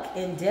luck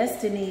and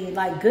destiny,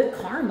 like good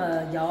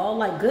karma, y'all,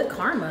 like good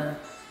karma.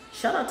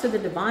 Shout out to the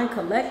Divine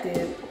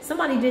Collective.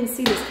 Somebody didn't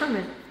see this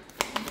coming.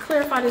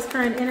 Clarify this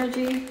current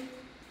energy.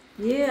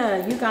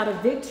 Yeah, you got a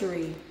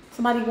victory.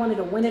 Somebody wanted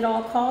to win at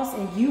all costs,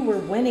 and you were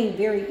winning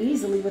very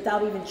easily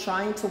without even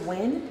trying to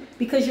win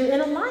because you're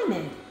in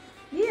alignment.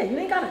 Yeah, you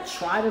ain't got to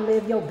try to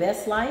live your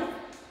best life.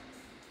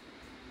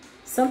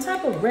 Some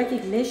type of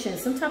recognition,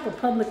 some type of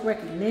public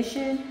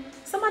recognition.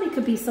 Somebody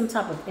could be some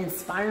type of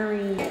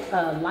inspiring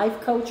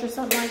life coach or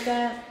something like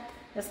that.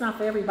 That's not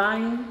for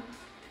everybody.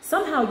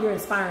 Somehow you're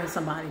inspiring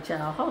somebody,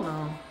 child. Hold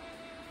on.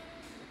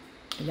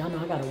 Y'all know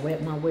I got to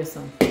wet my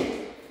whistle.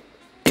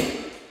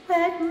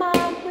 Wet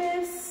my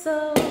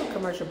whistle.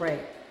 Commercial break.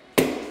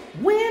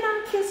 When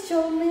I kissed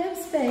your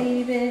lips,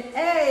 baby.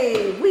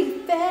 Hey, we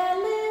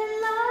fell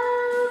in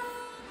love.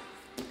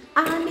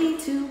 I need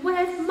to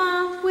wet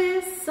my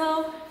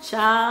whistle.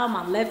 Child,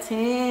 my left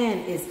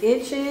hand is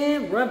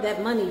itching. Rub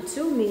that money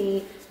to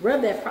me.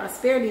 Rub that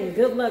prosperity and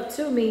good luck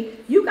to me.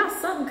 You got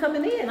something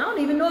coming in. I don't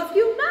even know if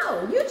you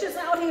know. You're just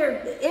out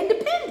here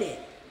independent.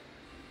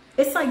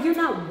 It's like you're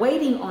not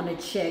waiting on a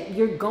check.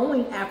 You're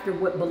going after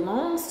what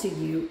belongs to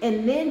you.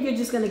 And then you're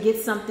just going to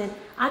get something.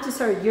 I just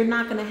heard you're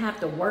not going to have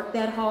to work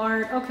that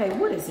hard. Okay,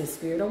 what is this,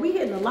 Spirit? Are we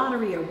hitting the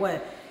lottery or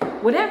what?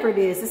 Whatever it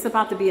is, it's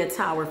about to be a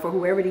tower for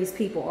whoever these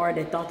people are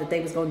that thought that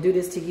they was going to do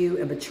this to you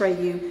and betray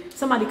you.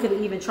 Somebody could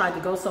have even tried to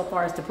go so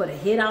far as to put a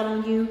hit out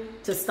on you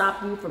to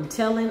stop you from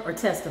telling or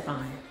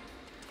testifying.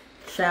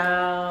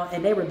 Child,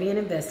 and they were being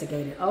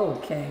investigated.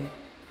 Okay.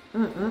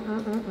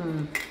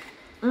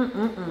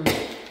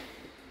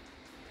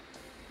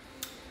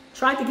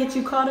 Tried to get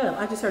you caught up.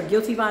 I just heard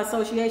guilty by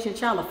association.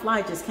 Child, a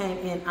fly just came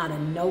in out of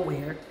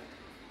nowhere.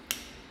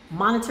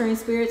 Monitoring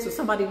spirits, so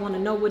somebody want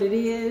to know what it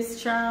is,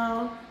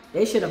 child.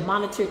 They should have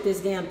monitored this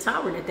damn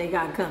tower that they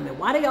got coming.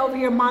 Why they over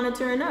here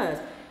monitoring us?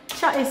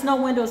 It's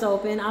no windows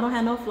open. I don't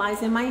have no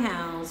flies in my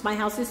house. My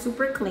house is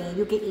super clean.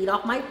 You can eat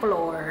off my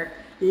floor.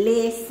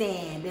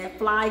 Listen, that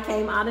fly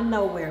came out of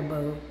nowhere,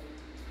 boo.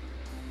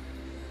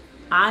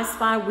 I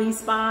spy, we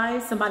spy.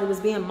 Somebody was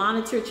being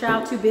monitored,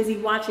 child, too busy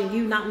watching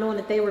you, not knowing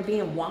that they were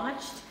being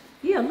watched.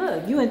 Yeah,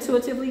 look, you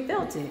intuitively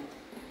felt it.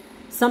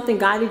 Something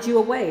guided you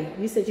away.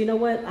 You said, you know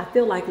what? I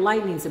feel like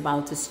lightning's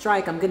about to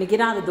strike. I'm going to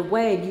get out of the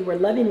way. And you were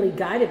lovingly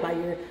guided by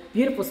your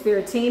beautiful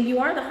spirit team. You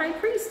are the high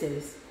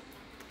priestess.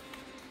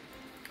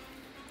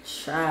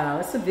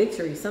 Child, it's a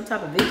victory. Some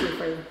type of victory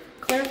for you.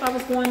 Clarify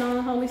what's going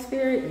on, Holy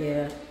Spirit.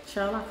 Yeah,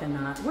 child, I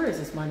cannot. Where is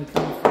this money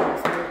coming from?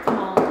 Spirit? Come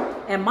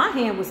on. And my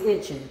hand was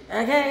itching.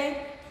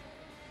 Okay?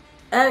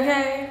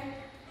 Okay?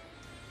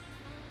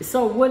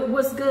 So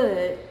what's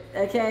good?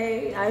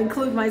 Okay, I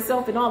include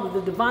myself in all of the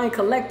divine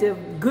collective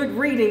good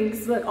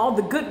readings. Look, all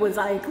the good ones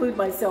I include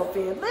myself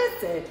in.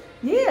 Listen,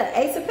 yeah,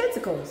 Ace of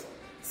Pentacles.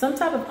 Some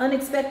type of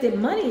unexpected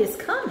money is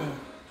coming.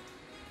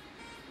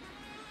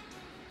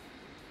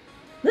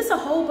 This is a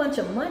whole bunch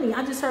of money.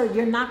 I just heard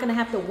you're not going to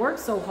have to work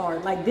so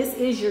hard. Like, this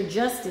is your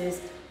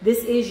justice.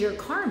 This is your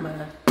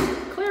karma.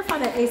 Clarify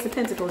that Ace of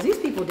Pentacles. These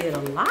people did a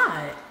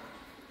lot.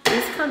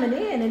 It's coming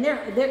in and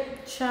they're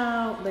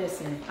child,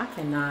 listen, I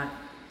cannot.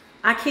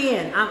 I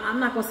can. I'm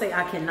not going to say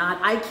I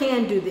cannot. I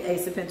can do the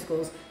Ace of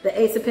Pentacles.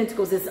 The Ace of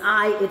Pentacles is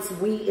I, it's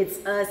we,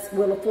 it's us.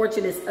 Wheel of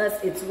Fortune is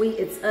us, it's we,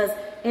 it's us.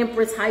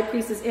 Empress, High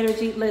Priestess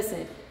energy.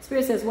 Listen,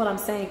 Spirit says what I'm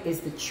saying is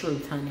the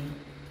truth, honey.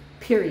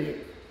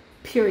 Period.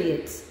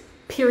 Periods.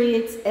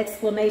 Periods,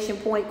 exclamation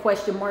point,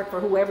 question mark for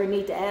whoever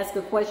need to ask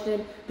a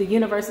question. The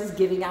universe is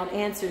giving out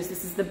answers.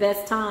 This is the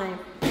best time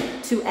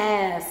to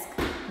ask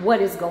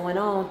what is going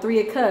on.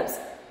 3 of Cups.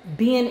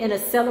 Being in a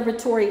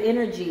celebratory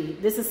energy.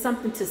 This is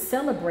something to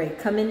celebrate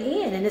coming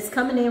in, and it's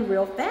coming in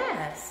real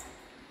fast.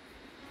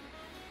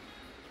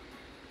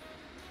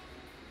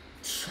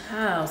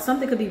 Child,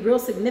 something could be real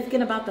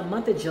significant about the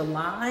month of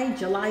July.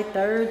 July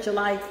 3rd,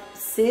 July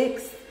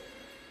 6th.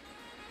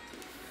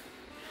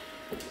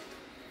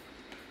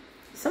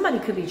 Somebody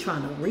could be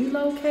trying to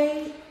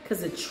relocate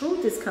because the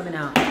truth is coming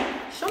out.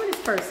 Show me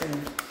this person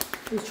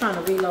who's trying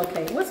to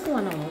relocate. What's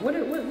going on?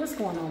 What's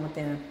going on with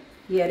them?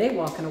 Yeah, they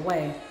walking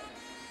away.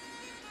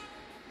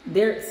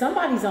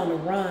 Somebody's on the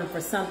run for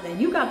something.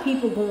 You got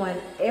people going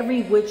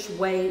every which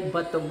way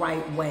but the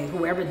right way,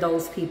 whoever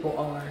those people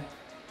are.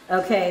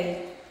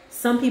 Okay,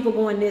 some people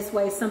going this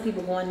way, some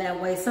people going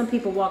that way, some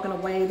people walking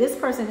away. This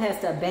person has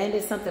to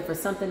abandon something for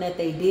something that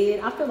they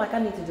did. I feel like I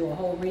need to do a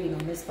whole reading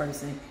on this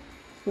person.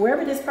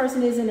 Whoever this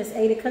person is in this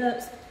 8 of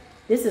Cups,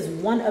 this is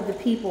one of the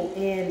people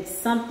in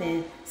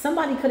something.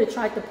 Somebody could have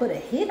tried to put a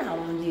hit out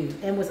on you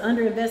and was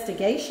under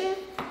investigation.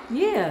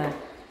 Yeah,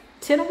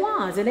 10 of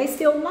Wands, and they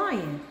still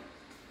lying.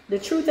 The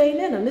truth ain't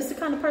in them. This is the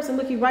kind of person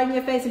look you right in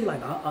your face and be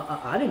like,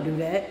 I didn't do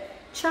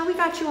that. Child, we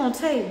got you on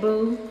tape,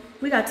 boo.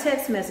 We got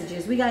text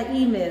messages. We got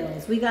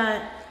emails. We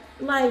got,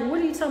 like,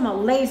 what are you talking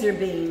about? Laser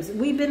beams.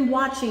 We've been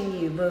watching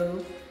you,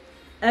 boo.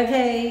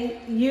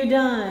 Okay, you're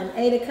done.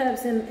 8 of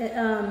Cups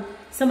and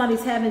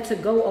somebody's having to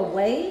go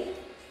away.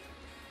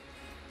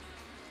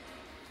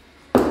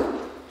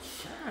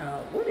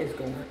 Child, what is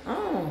going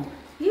on?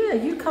 Yeah,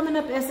 you're coming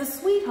up as a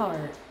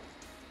sweetheart.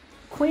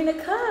 Queen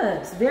of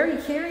Cups, very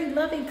caring,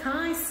 loving,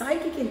 kind,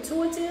 psychic,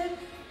 intuitive.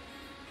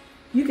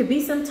 You could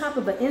be some type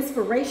of an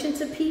inspiration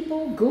to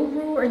people,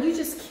 guru, or you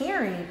just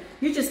caring.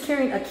 You're just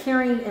carrying a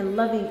caring and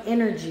loving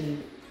energy.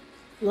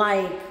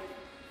 Like,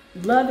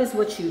 love is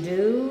what you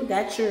do.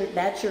 That's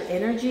your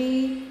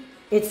energy.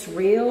 It's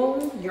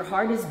real. Your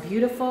heart is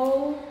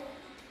beautiful.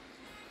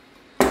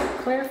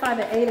 Clarify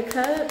the 8 of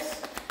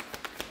Cups.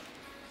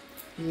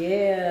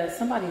 Yeah,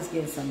 somebody's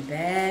getting some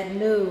bad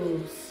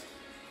news.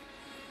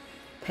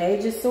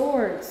 Page of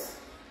Swords.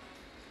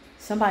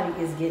 Somebody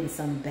is getting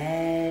some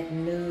bad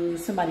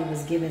news. Somebody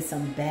was giving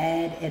some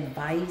bad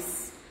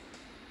advice.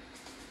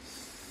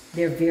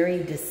 They're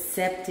very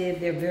deceptive.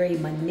 They're very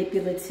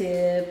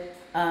manipulative.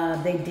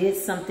 They did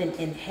something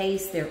in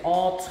haste. They're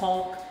all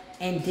talk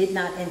and did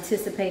not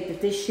anticipate that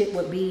this shit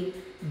would be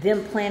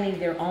them planning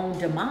their own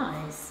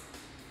demise.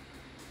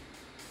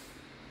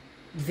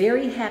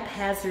 Very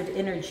haphazard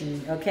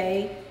energy,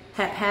 okay?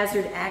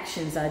 Haphazard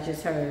actions, I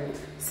just heard.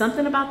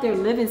 Something about their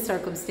living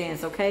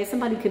circumstance, okay?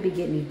 Somebody could be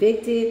getting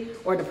evicted,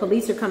 or the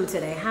police are coming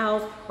to their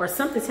house, or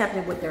something's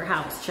happening with their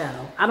house,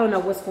 child. I don't know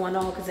what's going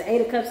on, because the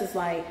 8 of Cups is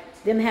like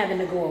them having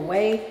to go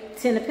away.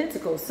 10 of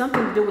Pentacles,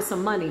 something to do with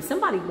some money.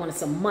 Somebody wanted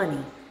some money.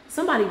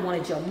 Somebody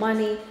wanted your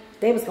money.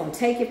 They was going to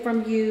take it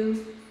from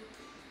you.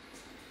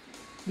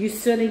 You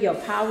stood in your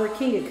power.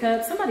 King of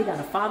Cups, somebody got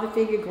a father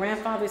figure,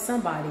 grandfather,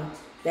 somebody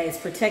that is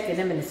protecting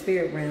them in the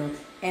spirit realm.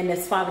 And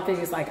this father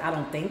figure is like, I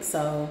don't think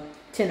so.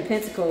 10 of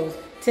Pentacles.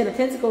 10 of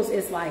Pentacles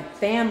is like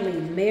family,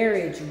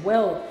 marriage,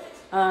 wealth.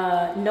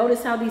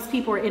 Notice how these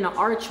people are in an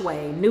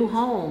archway, new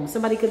home.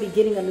 Somebody could be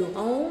getting a new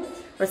home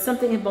or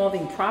something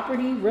involving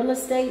property, real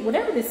estate,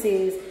 whatever this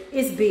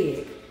is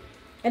big.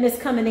 And it's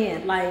coming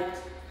in. Like,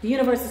 the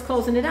universe is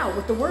closing it out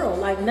with the world.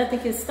 Like, nothing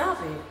can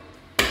stop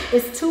it.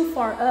 It's too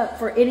far up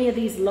for any of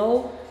these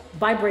low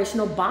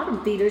vibrational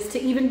bottom feeders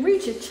to even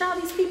reach it.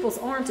 Child, these people's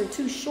arms are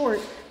too short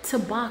to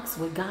box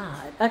with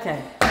God.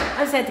 Okay, I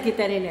just had to get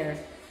that in there.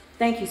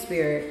 Thank you,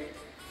 Spirit.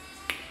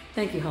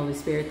 Thank you, Holy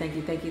Spirit. Thank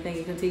you, thank you, thank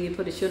you. Continue to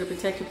put a shield of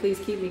protection. Please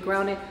keep me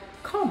grounded.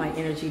 Call my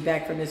energy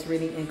back from this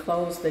reading and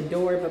close the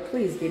door. But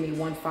please give me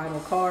one final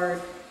card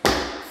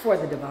for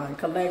the Divine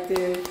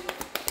Collective.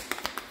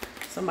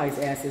 Somebody's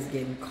ass is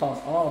getting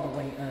caught all the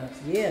way up.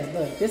 Yeah,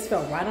 look, this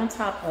fell right on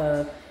top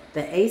of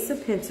the Ace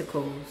of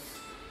Pentacles,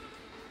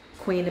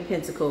 Queen of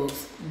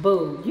Pentacles.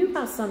 Boo, you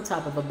got some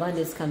type of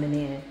abundance coming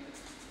in.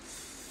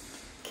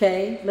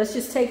 Okay, let's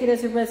just take it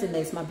as it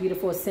resonates, my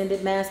beautiful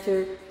Ascended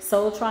Master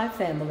Soul Tribe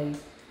family.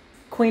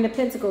 Queen of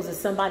Pentacles is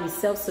somebody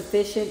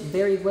self-sufficient,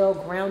 very well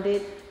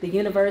grounded. The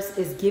universe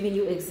is giving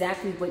you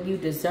exactly what you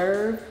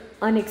deserve.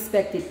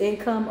 Unexpected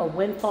income, a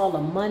windfall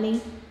of money.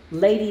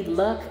 Lady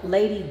luck,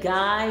 lady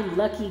guy,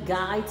 lucky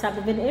guy type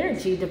of an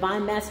energy.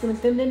 Divine masculine,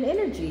 feminine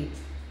energy.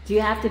 Do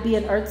you have to be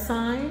an earth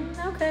sign?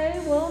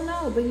 Okay, well,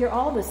 no, but you're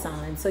all the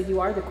signs. So you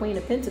are the Queen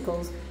of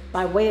Pentacles.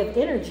 By way of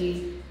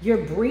energy, you're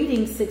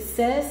breeding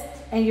success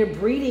and you're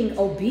breeding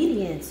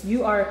obedience.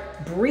 You are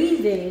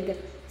breathing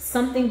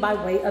something by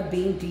way of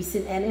being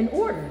decent and in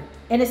order.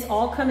 And it's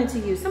all coming to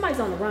you. Somebody's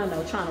on the run,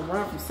 though, trying to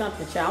run from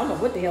something, child. I don't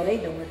know what the hell they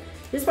doing.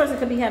 This person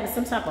could be having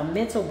some type of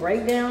mental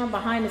breakdown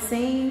behind the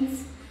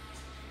scenes.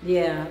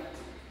 Yeah.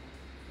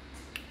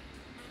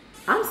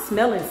 I'm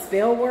smelling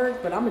spell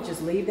work, but I'm going to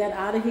just leave that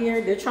out of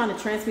here. They're trying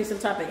to transmit some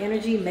type of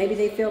energy. Maybe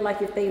they feel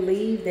like if they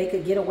leave, they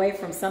could get away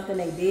from something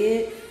they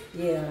did.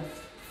 Yeah.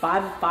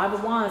 Five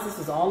of Wands. This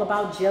is all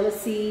about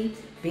jealousy,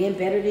 being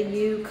better than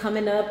you,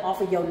 coming up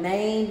off of your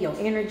name, your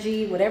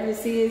energy, whatever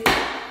this is.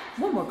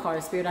 One more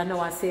card, Spirit. I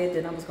know I said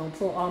that I was going to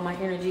pull all my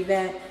energy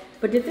back.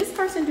 But did this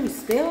person do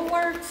spell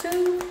work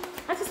too?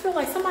 I just feel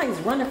like somebody's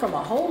running from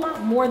a whole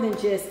lot more than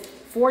just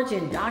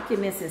forging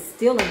documents and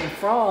stealing and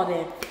fraud.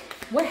 And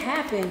what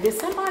happened? Did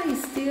somebody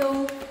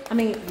steal? I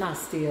mean, not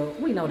steal.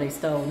 We know they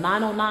stole.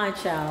 909,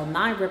 child.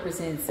 9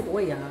 represents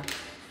Oya.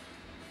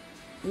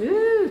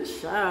 Ooh,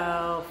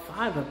 child.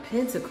 5 of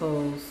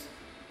Pentacles.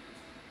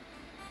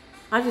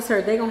 I just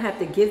heard they're going to have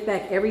to give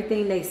back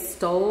everything they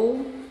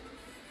stole.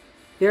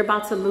 They're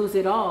about to lose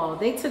it all.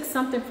 They took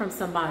something from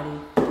somebody.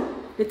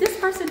 Did this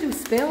person do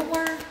spell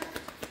work?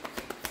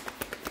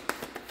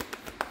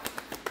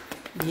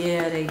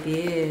 Yeah, they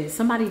did.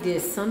 Somebody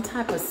did some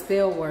type of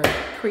spell work,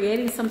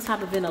 creating some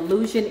type of an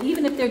illusion.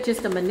 Even if they're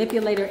just a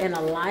manipulator and a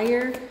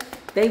liar,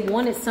 they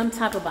wanted some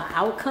type of an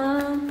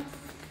outcome.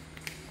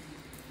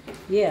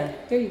 Yeah,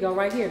 here you go,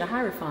 right here, the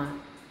Hierophant.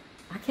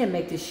 I can't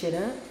make this shit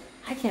up.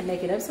 I can't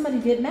make it up. Somebody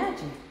did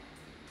magic.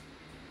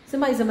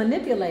 Somebody's a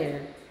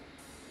manipulator.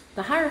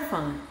 The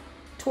Hierophant.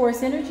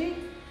 Taurus energy.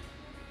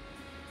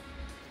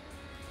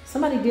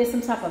 Somebody did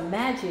some type of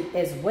magic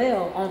as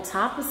well on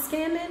top of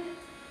scamming.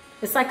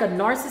 It's like a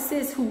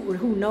narcissist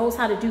who knows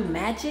how to do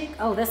magic.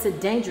 Oh, that's a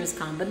dangerous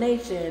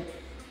combination.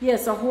 Yeah,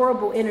 it's a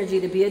horrible energy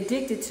to be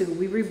addicted to.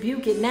 We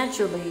rebuke it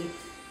naturally.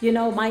 You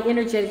know, my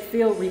energetic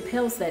field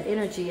repels that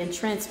energy and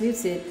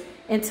transmutes it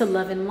into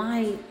love and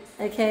light.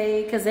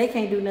 Okay, because they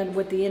can't do nothing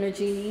with the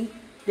energy.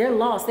 They're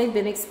lost. They've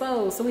been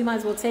exposed. So we might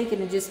as well take it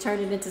and just turn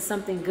it into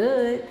something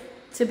good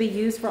to be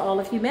used for all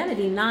of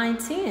humanity.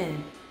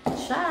 910.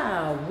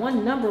 Child,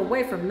 one number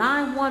away from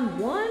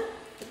 911.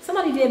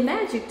 Somebody did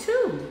magic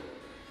too.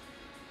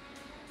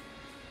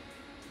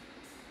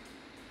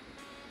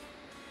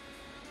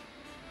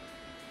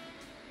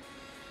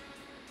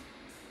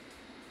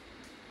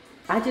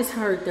 I just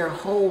heard their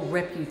whole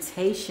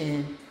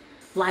reputation.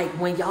 Like,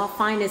 when y'all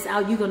find this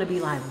out, you're going to be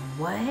like,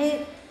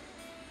 what?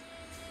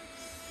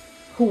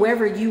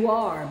 Whoever you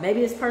are,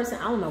 maybe this person,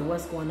 I don't know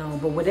what's going on,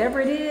 but whatever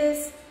it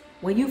is,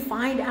 when you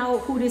find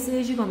out who this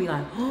is, you're going to be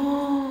like,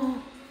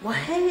 oh,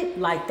 what?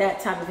 Like that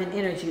type of an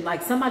energy.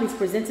 Like somebody's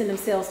presenting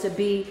themselves to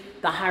be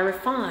the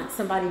Hierophant,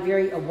 somebody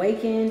very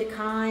awakened,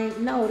 kind.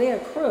 No, they're a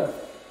crook.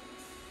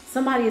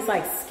 Somebody is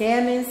like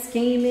scamming,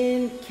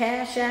 scheming,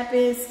 cash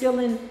apping,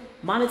 stealing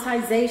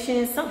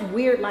monetization, something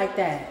weird like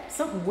that.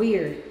 Something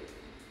weird.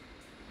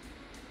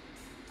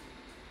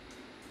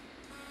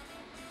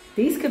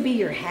 These could be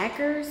your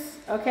hackers,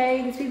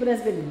 okay? These people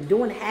that's been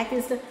doing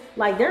hacking stuff,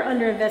 like they're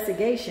under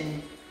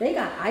investigation. They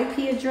got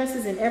IP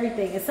addresses and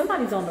everything, and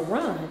somebody's on the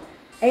run.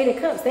 8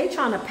 of Cups, they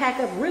trying to pack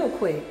up real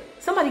quick.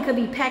 Somebody could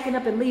be packing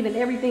up and leaving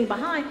everything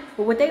behind,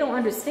 but what they don't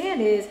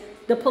understand is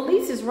the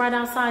police is right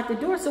outside the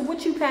door, so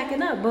what you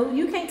packing up, boo?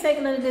 You can't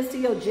take none of this to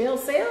your jail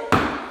cell?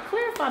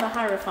 Clarify the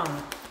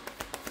Hierophant.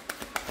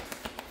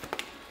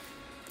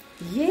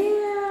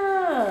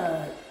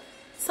 Yeah.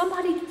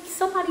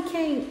 Somebody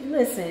can't,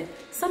 listen,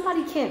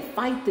 somebody can't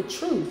fight the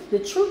truth. The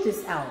truth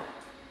is out,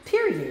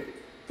 period.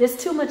 There's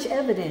too much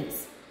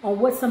evidence on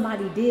what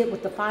somebody did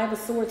with the 5 of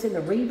Swords in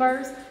the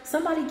reverse.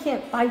 Somebody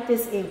can't fight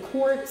this in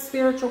court,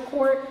 spiritual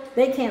court.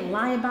 They can't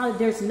lie about it.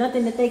 There's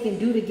nothing that they can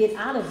do to get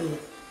out of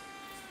it.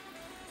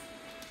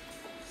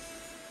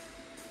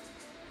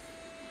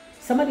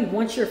 Somebody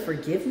wants your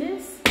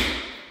forgiveness?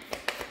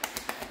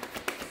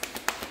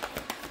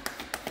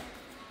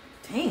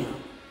 Damn.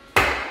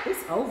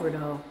 It's over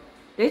though.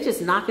 They're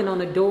just knocking on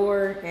the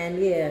door, and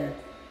yeah.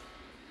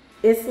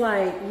 It's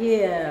like,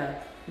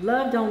 yeah,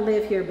 love don't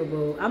live here,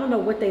 boo-boo. I don't know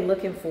what they're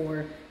looking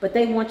for, but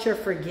they want your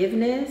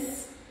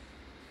forgiveness.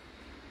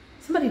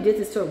 Somebody did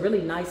this to a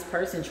really nice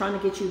person, trying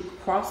to get you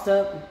crossed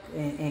up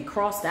and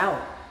crossed out.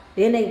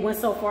 Then they went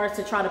so far as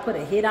to try to put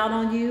a hit out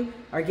on you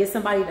or get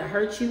somebody to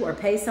hurt you or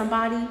pay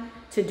somebody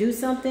to do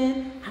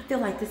something. I feel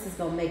like this is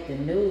going to make the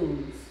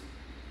news.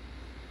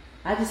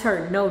 I just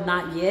heard no,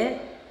 not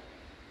yet.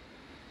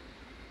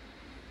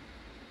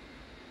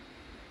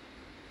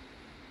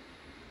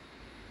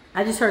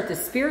 I just heard the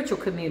spiritual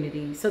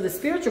community. So the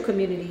spiritual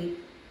community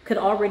could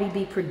already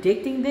be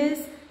predicting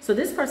this. So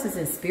this person's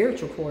in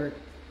spiritual court.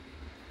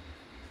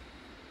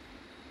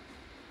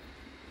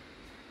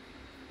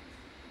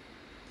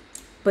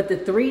 But the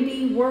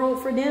 3D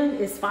world for them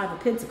is 5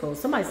 of Pentacles.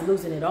 Somebody's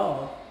losing it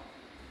all.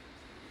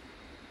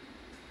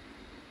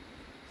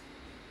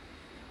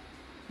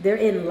 They're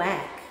in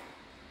lack.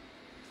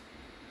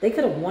 They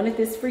could have wanted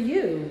this for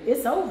you.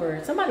 It's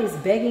over. Somebody's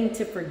begging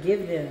to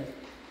forgive them.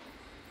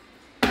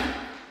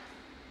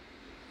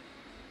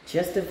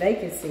 Just a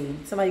vacancy.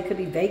 Somebody could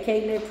be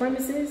vacating their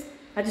premises.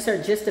 I just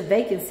heard just a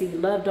vacancy.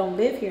 Love don't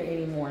live here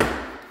anymore.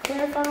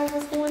 Clarify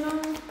what's going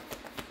on.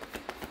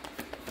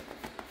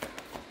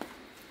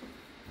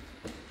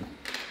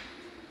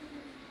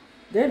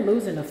 They're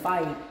losing a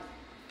fight.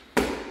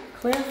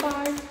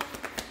 Clarify.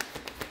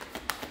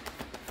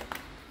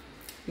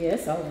 Yeah,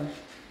 it's over.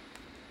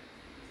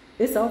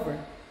 It's over.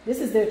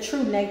 This is their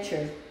true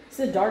nature. This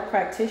is a dark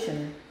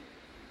practitioner.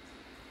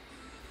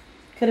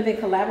 Could have been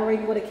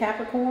collaborating with a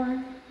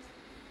Capricorn.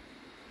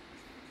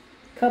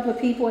 Couple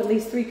of people, at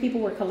least 3 people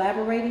were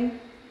collaborating.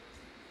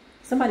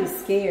 Somebody's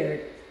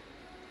scared.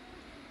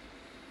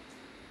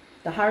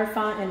 The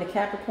Hierophant and the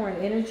Capricorn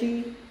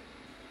energy.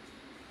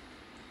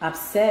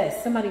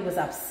 Obsessed. Somebody was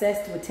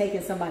obsessed with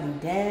taking somebody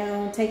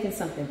down, taking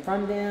something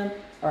from them,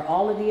 or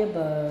all of the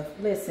above.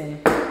 Listen,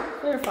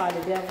 clarify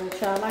the devil,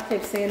 child. I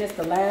kept saying it's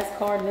the last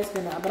card and it's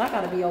been, but I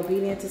got to be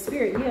obedient to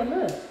spirit. Yeah,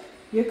 look.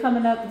 You're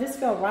coming up, this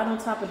fell right on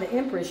top of the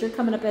Empress. You're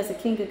coming up as a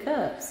King of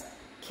Cups.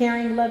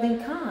 Caring,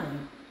 loving,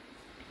 kind.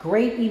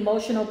 Great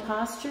emotional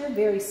posture.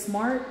 Very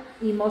smart.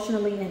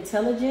 Emotionally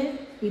intelligent.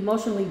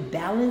 Emotionally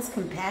balanced.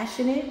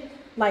 Compassionate.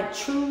 Like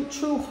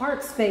true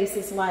heart space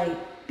is like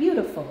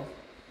beautiful.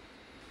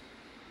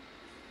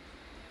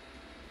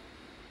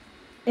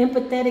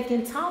 Empathetic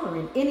and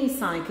tolerant. Any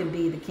sign can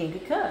be the King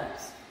of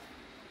Cups.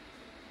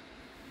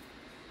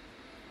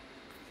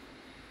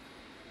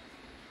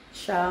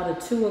 Child,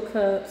 the 2 of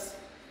Cups,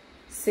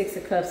 6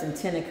 of Cups, and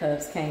 10 of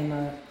Cups came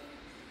up.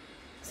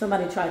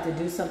 Somebody tried to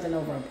do something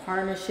over a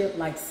partnership.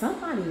 Like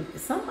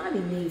somebody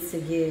needs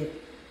to get,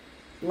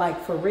 like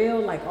for real,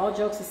 like all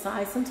jokes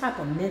aside, some type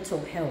of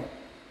mental help.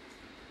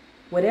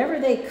 Whatever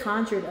they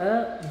conjured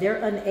up, they're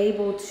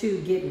unable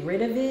to get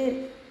rid of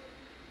it.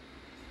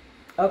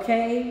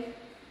 Okay?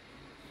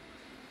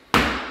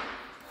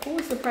 Who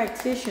is the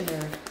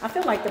practitioner? I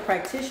feel like the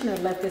practitioner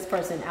left this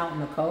person out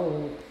in the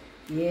cold.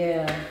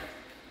 Yeah.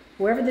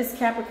 Whoever this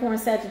Capricorn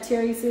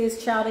Sagittarius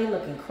is, child, they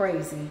looking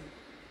crazy.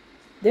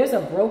 There's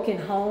a broken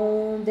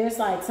home. There's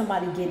like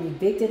somebody getting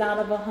evicted out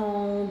of a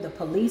home. The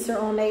police are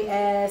on their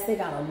ass. They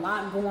got a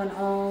lot going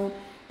on.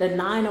 The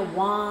 9 of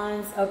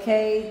Wands,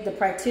 okay? The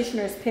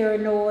practitioner is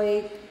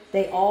paranoid.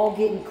 They all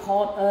getting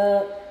caught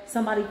up.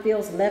 Somebody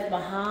feels left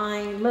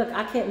behind. Look,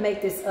 I can't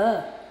make this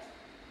up.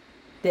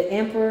 The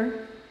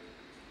Emperor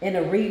in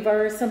a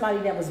reverse. Somebody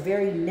that was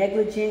very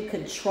negligent,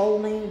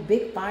 controlling,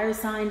 big fire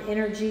sign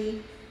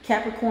energy.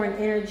 Capricorn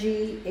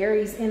energy,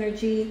 Aries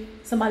energy.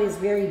 Somebody's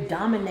very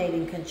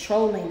dominating,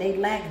 controlling. They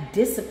lack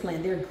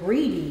discipline. They're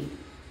greedy.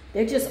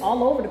 They're just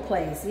all over the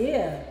place.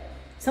 Yeah.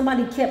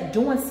 Somebody kept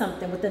doing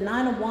something with the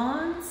 9 of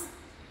Wands.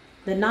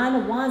 The 9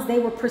 of Wands, they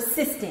were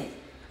persistent.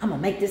 I'm going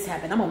to make this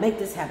happen. I'm going to make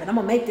this happen. I'm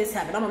going to make this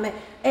happen. I'm going to make...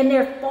 And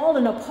they're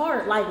falling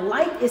apart. Like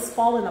life is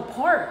falling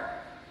apart.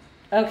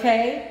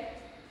 Okay?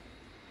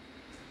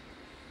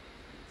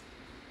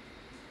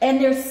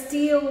 And they're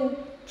still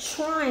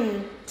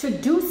trying to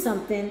do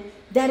something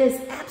that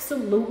is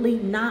absolutely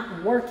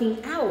not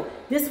working out.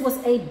 This was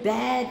a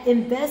bad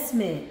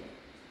investment.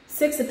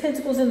 6 of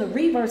Pentacles in the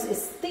reverse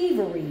is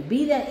thievery.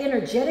 Be that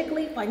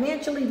energetically,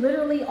 financially,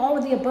 literally, all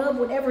of the above,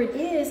 whatever it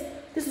is.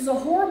 This is a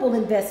horrible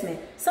investment.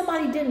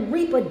 Somebody didn't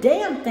reap a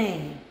damn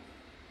thing.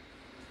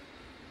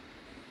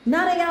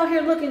 Now they out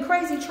here looking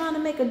crazy trying to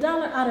make $1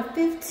 out of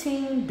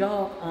 15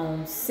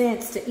 doggone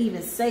cents to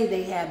even say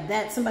they have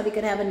that. Somebody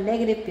could have a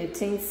negative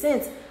 15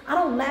 cents. I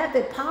don't laugh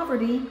at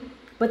poverty,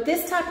 but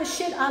this type of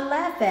shit I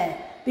laugh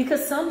at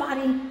because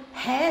somebody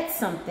had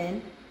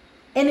something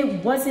and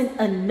it wasn't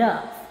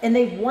enough and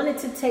they wanted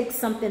to take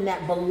something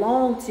that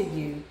belonged to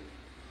you.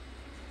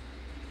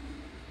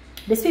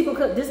 This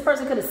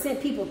person could have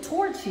sent people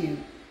towards you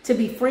to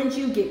befriend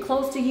you, get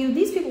close to you.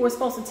 These people were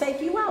supposed to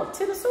take you out.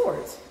 10 of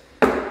Swords.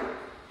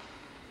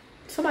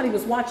 Somebody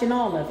was watching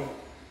all of it.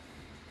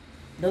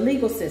 The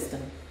legal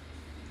system,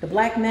 the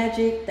black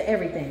magic, the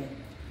everything.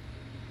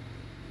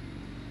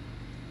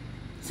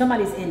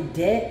 Somebody's in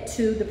debt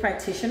to the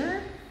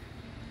practitioner.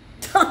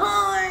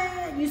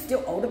 You You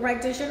still owe the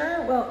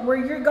practitioner. Well, where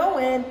you're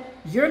going,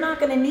 you're not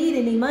going to need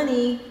any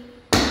money.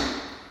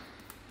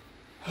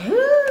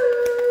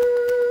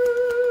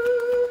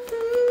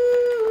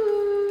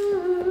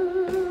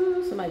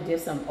 Somebody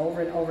did something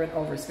over and over and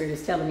over. Spirit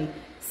is telling me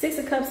 6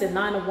 of Cups and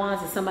 9 of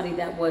Wands is somebody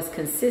that was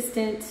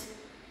consistent,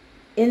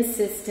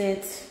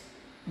 insistent,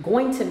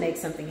 going to make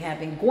something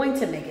happen, going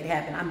to make it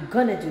happen. I'm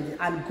going to do this.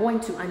 I'm going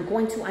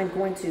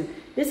to.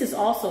 This is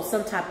also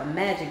some type of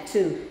magic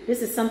too.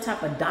 This is some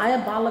type of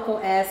diabolical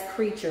ass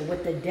creature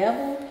with the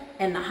devil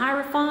and the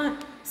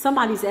Hierophant.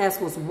 Somebody's ass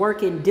was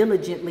working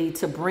diligently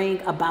to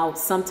bring about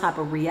some type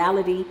of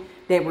reality.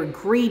 They were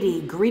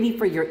greedy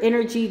for your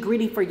energy,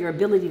 greedy for your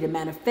ability to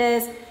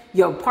manifest,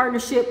 your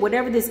partnership,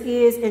 whatever this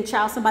is. And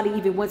child, somebody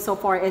even went so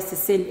far as to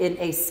send in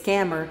a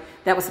scammer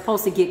that was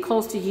supposed to get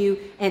close to you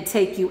and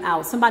take you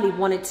out. Somebody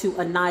wanted to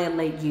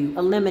annihilate you,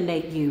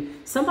 eliminate you.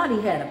 Somebody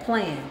had a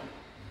plan.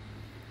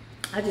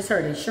 I just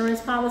heard insurance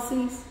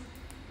policies.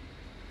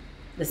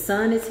 The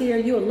sun is here.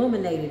 You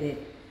illuminated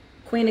it.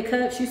 Queen of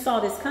Cups, you saw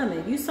this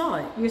coming. You saw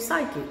it. You're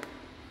psychic.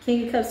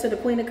 King of Cups to the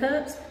Queen of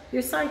Cups,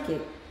 you're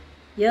psychic.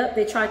 Yep,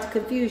 they tried to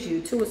confuse you.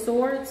 2 of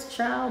Swords,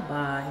 child,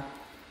 bye.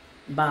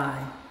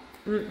 Bye.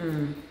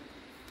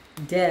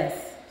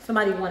 Death.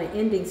 Somebody wanted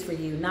endings for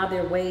you. Now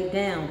they're weighed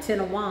down.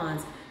 10 of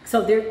Wands.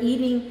 So they're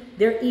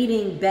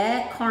eating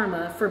bad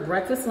karma for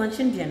breakfast, lunch,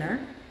 and dinner.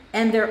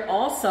 And they're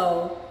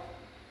also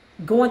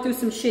going through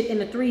some shit in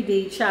the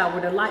 3D, child,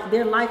 where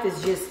their life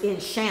is just in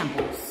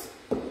shambles.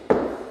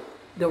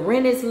 The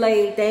rent is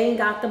late. They ain't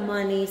got the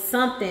money.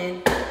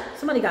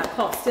 Somebody got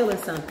caught stealing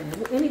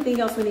something. Anything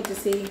else we need to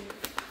see?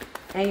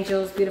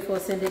 Angels, beautiful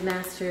ascended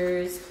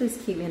masters, please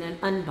keep me in an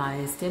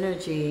unbiased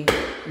energy.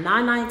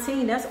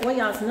 919, that's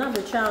Oya's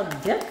number, child.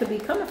 Death could be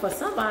coming for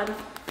somebody.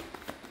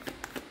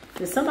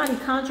 Did somebody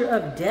conjure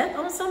up death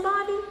on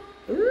somebody?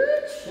 Ooh,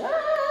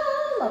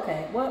 child.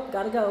 Okay, well,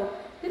 gotta go.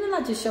 Didn't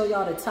I just show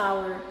y'all the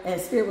tower? And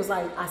Spirit was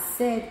like, I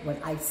said what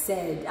I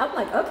said. I'm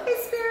like, okay,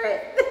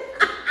 Spirit.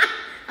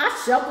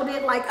 I shuffled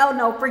it like, oh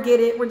no,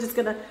 forget it. We're just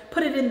gonna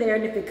put it in there,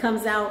 and if it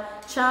comes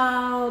out,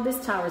 child,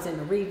 this tower's in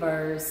the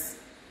reverse.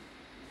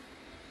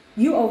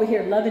 You over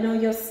here loving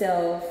on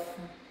yourself.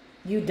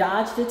 You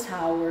dodged the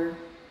tower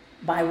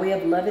by way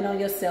of loving on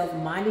yourself,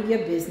 minding your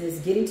business,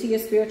 getting to your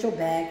spiritual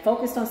bag,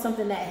 focused on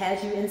something that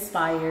has you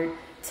inspired,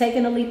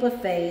 taking a leap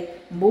of faith,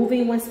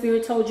 moving when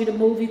Spirit told you to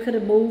move. You could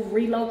have moved,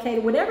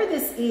 relocated, whatever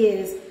this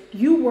is.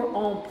 You were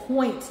on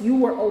point. You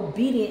were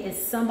obedient, and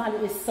somebody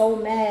is so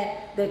mad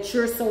that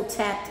you're so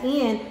tapped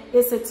in.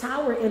 It's a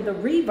tower in the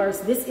reverse.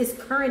 This is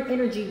current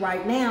energy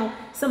right now.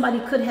 Somebody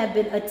could have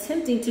been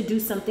attempting to do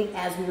something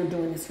as we were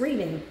doing this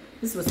reading.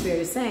 This is what Spirit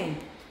is saying.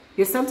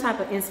 You're some type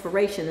of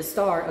inspiration, a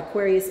star,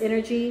 Aquarius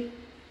energy.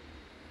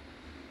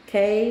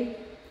 Okay.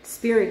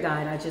 Spirit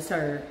guide, I just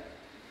heard.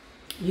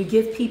 You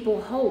give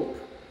people hope.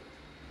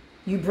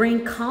 You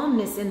bring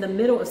calmness in the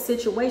middle of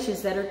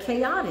situations that are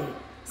chaotic.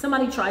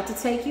 Somebody tried to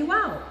take you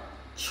out.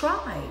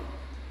 Tried.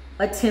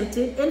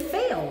 Attempted and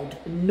failed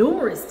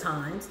numerous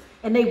times.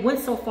 And they went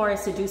so far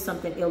as to do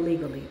something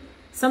illegally.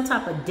 Some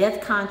type of death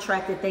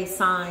contract that they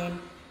signed.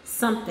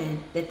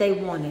 Something that they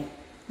wanted.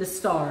 The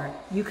star.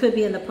 You could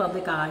be in the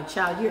public eye.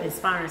 Child, you're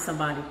inspiring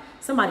somebody.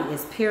 Somebody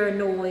is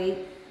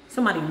paranoid.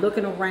 Somebody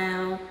looking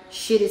around.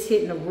 Shit is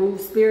hitting the roof.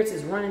 Spirits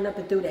is running up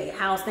and through their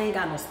house. They ain't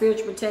got no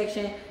spiritual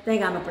protection. They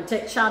ain't got no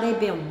protection. Child, they've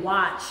been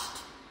watched.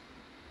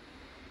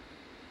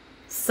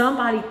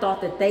 Somebody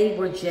thought that they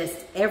were just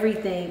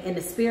everything in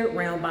the spirit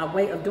realm by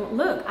way of doing.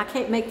 Look, I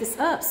can't make this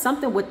up.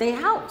 Something with their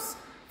house.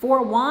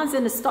 4 wands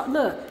in the star.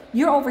 Look,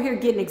 you're over here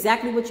getting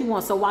exactly what you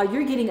want. So while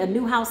you're getting a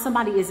new house,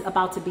 somebody is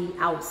about to be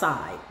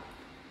outside.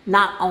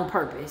 Not on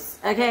purpose.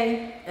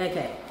 Okay?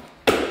 Okay.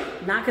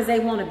 Not because they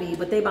want to be,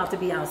 but they about to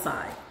be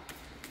outside.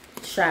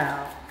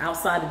 Child.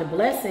 Outside of the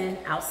blessing.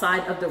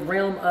 Outside of the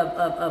realm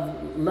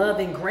of love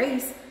and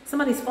grace.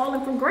 Somebody's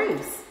falling from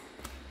grace.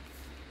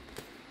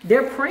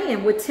 They're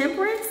praying with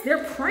temperance.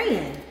 They're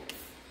praying.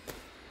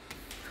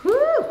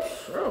 Whew,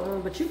 sure.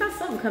 But you got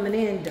something coming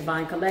in,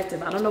 Divine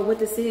Collective. I don't know what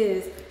this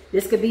is.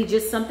 This could be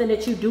just something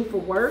that you do for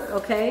work,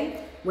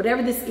 okay?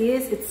 Whatever this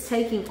is, it's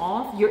taking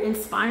off. You're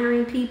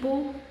inspiring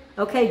people,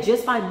 okay?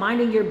 Just by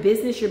minding your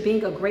business, you're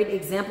being a great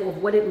example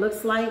of what it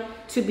looks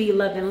like to be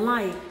love and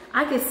light.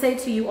 I could say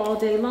to you all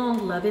day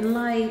long, love and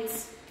light.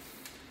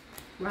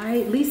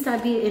 Right? At least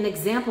I'd be an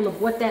example of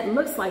what that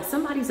looks like.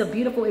 Somebody's a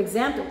beautiful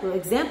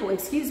example,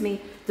 excuse me,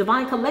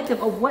 Divine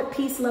Collective, of what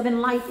peace, love,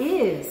 and light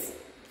is.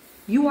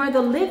 You are the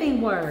living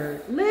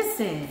word.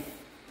 Listen.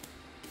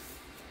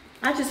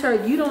 I just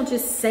heard you don't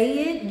just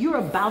say it. You're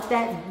about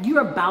that.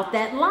 You're about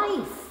that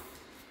life.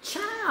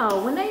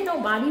 Child, when ain't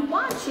nobody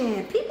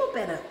watching, people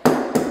better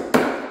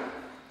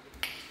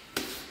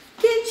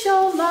get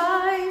your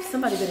life.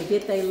 Somebody better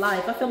get their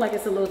life. I feel like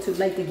it's a little too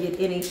late to get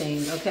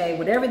anything, okay?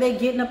 Whatever they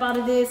getting up out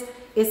of this,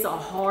 it's a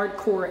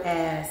hardcore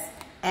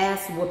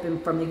ass whooping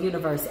from the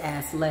universe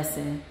ass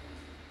lesson.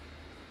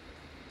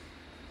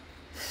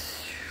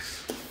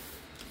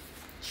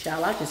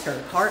 Child, I just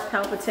heard heart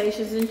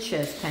palpitations and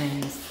chest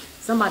pains.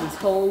 Somebody's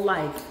whole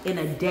life in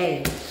a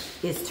day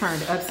is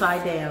turned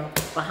upside down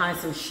behind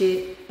some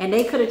shit. And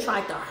they could have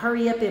tried to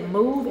hurry up and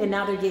move, and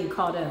now they're getting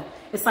caught up.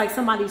 It's like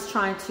somebody's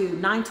trying to,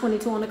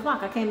 9:22 on the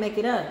clock, I can't make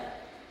it up.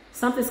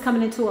 Something's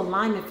coming into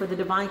alignment for the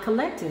divine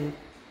collective.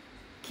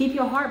 Keep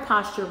your heart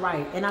posture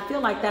right. And I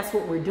feel like that's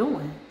what we're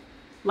doing.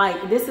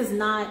 Like, this is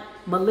not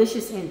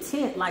malicious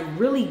intent, like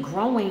really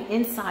growing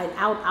inside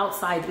out,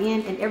 outside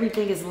in, and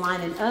everything is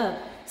lining up.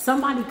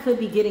 Somebody could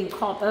be getting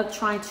caught up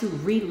trying to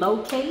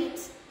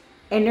relocate,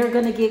 and they're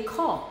going to get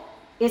caught.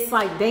 It's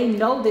like they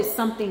know that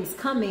something's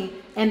coming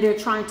and they're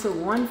trying to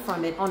run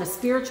from it on a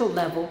spiritual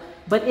level,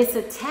 but it's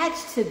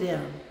attached to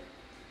them.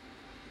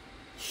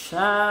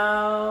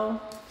 Child.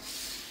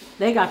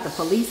 They got the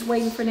police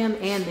waiting for them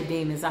and the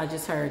demons, I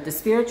just heard. The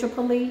spiritual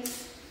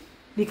police.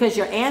 Because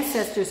your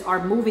ancestors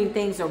are moving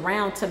things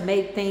around to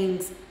make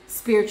things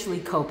spiritually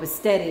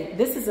copacetic.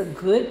 This is a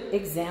good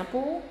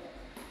example,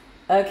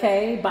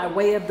 okay, by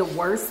way of the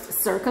worst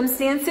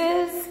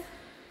circumstances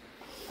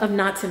of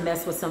not to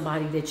mess with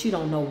somebody that you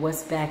don't know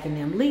what's backing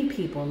them. Leave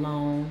people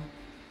alone.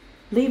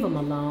 Leave them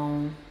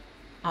alone.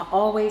 I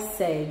always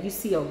say, you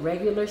see a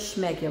regular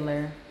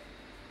schmegular.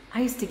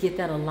 I used to get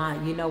that a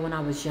lot, you know, when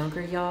I was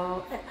younger,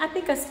 y'all. I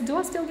think do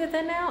I still get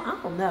that now?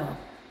 I don't know.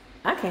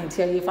 I can't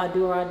tell you if I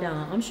do or I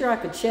don't. I'm sure I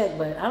could check,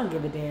 but I don't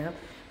give a damn.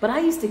 But I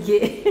used to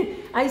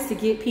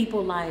get,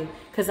 people like,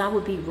 because I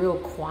would be real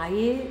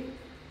quiet,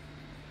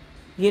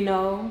 you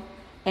know,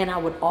 and I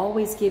would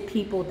always get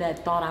people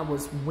that thought I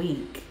was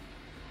weak.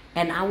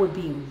 And I would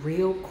be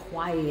real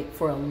quiet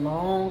for a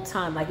long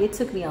time. Like, it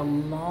took me a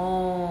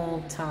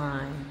long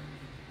time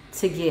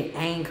to get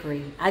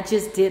angry. I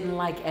just didn't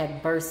like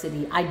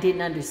adversity. I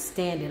didn't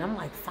understand it. I'm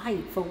like,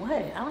 fight for what?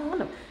 I don't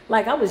want to.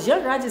 Like, I was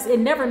younger. It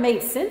never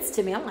made sense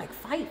to me. I'm like,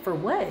 fight for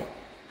what?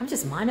 I'm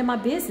just minding my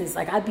business.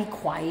 Like, I'd be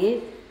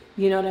quiet.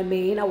 You know what I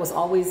mean? I was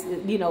always,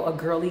 you know, a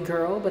girly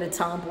girl, but a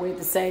tomboy at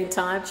the same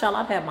time. Child,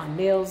 I'd have my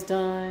nails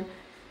done,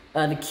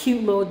 a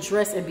cute little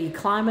dress, and be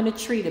climbing a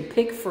tree to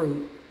pick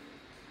fruit.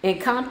 In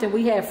Compton,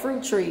 we had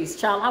fruit trees.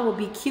 Child, I would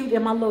be cute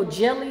in my little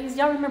jellies.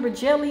 Y'all remember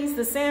jellies,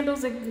 the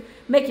sandals that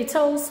make your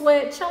toes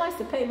sweat? Child, I used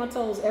to paint my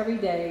toes every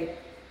day.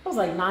 I was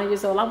like 9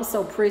 years old. I was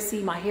so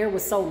prissy. My hair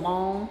was so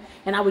long.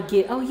 And I would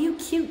get, oh, you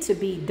cute to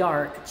be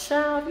dark.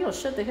 Child, you don't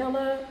shut the hell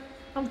up.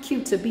 I'm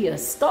cute to be a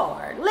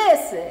star.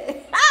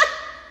 Listen.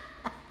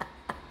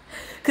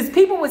 Because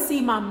people would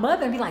see my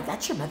mother and be like,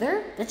 that's your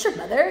mother? That's your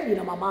mother? You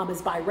know, my mom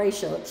is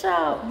biracial.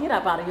 Child, get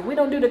up out of here. We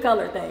don't do the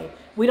color thing.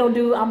 We don't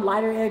do, I'm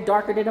lighter and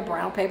darker than a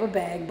brown paper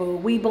bag, boo.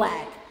 We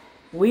black.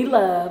 We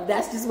love.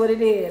 That's just what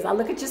it is. I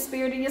look at your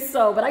spirit and your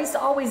soul. But I used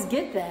to always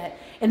get that.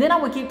 And then I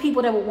would get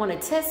people that would want to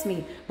test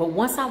me. But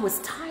once I was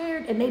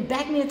tired and they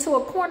backed me into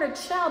a corner,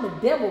 child, the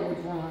devil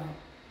would run.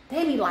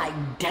 They'd be like,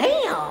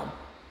 damn.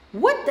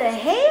 What the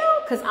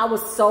hell? Because I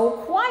was so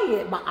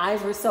quiet. My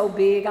eyes were so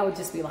big. I would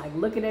just be like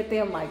looking at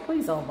them like,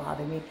 please don't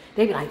bother me.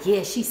 They'd be like,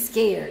 yeah, she's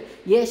scared.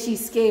 Yeah,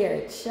 she's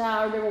scared.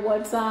 Child, I remember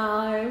one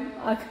time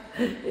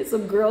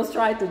some girls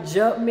tried to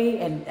jump me,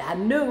 and I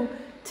knew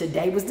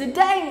today was the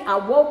day. I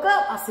woke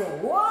up. I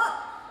said, what?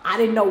 I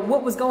didn't know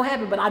what was going to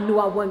happen, but I knew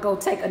I wasn't going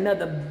to take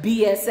another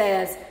BS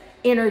ass,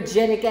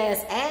 energetic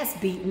ass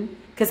beating,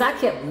 because I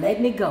kept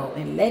letting it go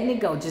and letting it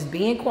go. Just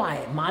being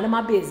quiet, minding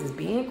my business,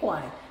 being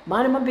quiet.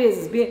 Minding my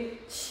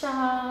business,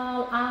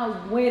 child,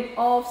 I went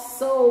off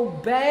so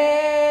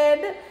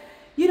bad.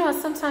 You know,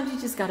 sometimes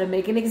you just got to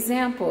make an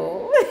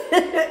example.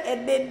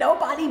 And then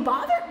nobody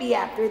bothered me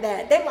after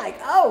that. They're like,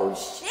 oh,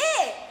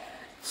 shit.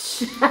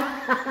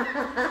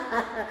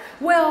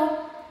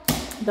 Well,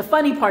 the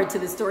funny part to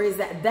the story is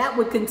that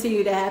would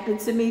continue to happen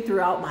to me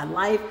throughout my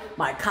life,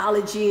 my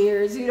college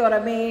years. You know what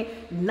I mean?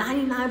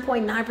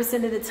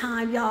 99.9% of the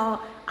time, y'all,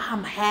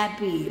 I'm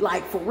happy.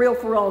 Like, for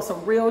real,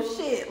 some real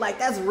shit. Like,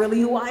 that's really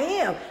who I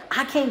am.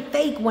 I can't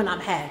fake when I'm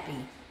happy.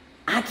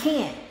 I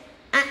can't.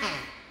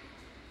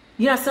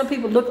 You know, some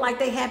people look like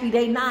they happy,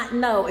 they not.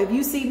 No, if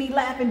you see me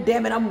laughing,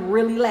 damn it, I'm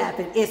really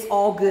laughing. It's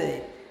all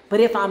good. But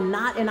if I'm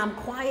not and I'm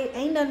quiet,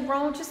 ain't nothing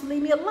wrong. Just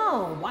leave me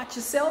alone. Watch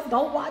yourself.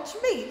 Don't watch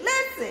me.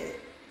 Listen.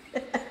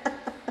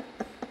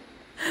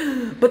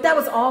 But that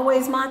was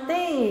always my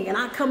thing. And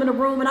I'd come in the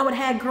room and I would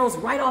have girls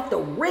right off the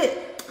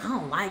rip. I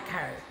don't like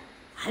her.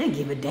 I didn't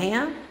give a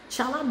damn.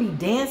 Child, I'd be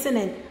dancing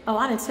and, oh,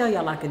 I didn't tell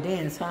y'all I could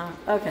dance, huh?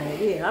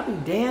 Okay, yeah, I'd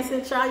be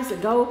dancing. Child, I used to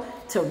go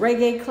to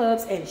reggae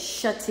clubs and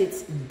shut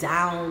it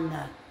down.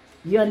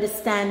 You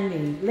understand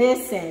me?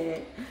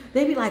 Listen.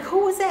 They'd be like,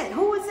 who was that?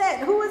 Who was that?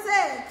 Who was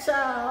that,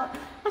 child?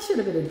 I should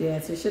have been a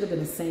dancer, should have been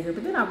a singer.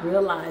 But then I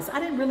realized I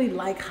didn't really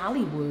like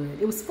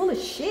Hollywood. It was full of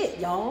shit,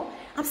 y'all.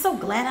 I'm so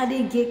glad I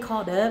didn't get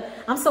caught up.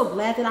 I'm so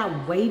glad that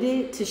I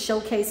waited to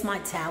showcase my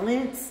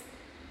talents,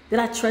 that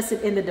I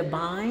trusted in the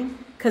divine.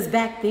 Because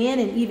back then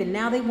and even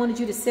now, they wanted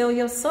you to sell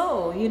your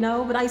soul, you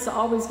know. But I used to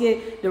always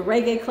get the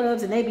reggae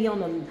clubs and they'd be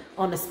on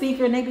the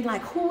speaker and they'd be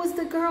like, who was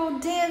the girl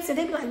dancing?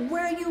 They'd be like,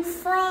 where are you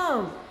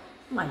from?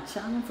 I'm like,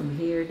 child, I'm from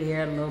here,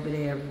 there, a little bit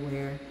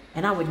everywhere.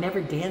 And I would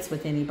never dance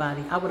with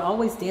anybody. I would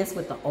always dance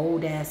with the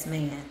old ass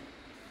man.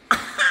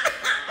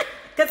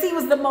 Because he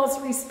was the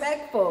most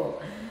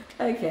respectful.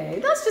 Okay,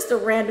 that's just a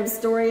random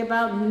story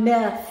about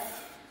Neff.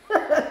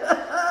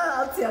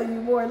 I'll tell you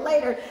more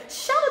later.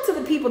 Shout out to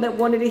the people that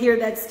wanted to hear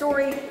that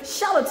story.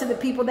 Shout out to the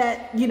people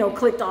that, you know,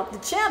 clicked off the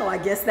channel. I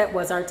guess that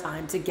was our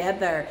time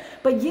together.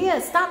 But yeah,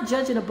 stop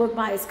judging a book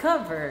by its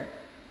cover.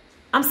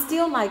 I'm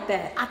still like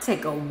that. I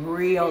take a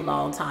real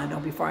long time though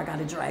before I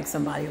gotta drag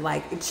somebody.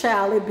 Like,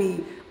 child, it'd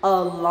be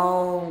a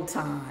long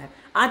time.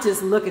 I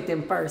just look at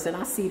them first and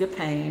I see the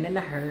pain and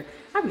the hurt.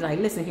 I'd be like,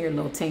 listen here,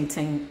 little tink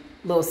tink,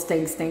 little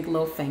stink stink,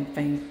 little fink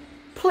fink.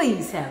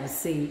 Please have a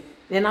seat.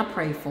 Then I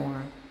pray for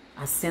them.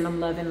 I send them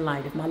love and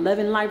light. If my love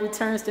and light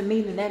returns to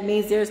me, then that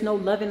means there's no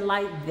love and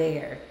light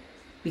there.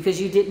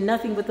 Because you did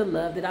nothing with the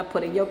love that I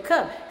put in your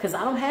cup. Because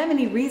I don't have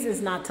any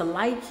reasons not to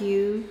like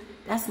you.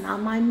 That's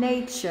not my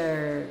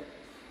nature.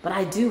 But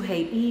I do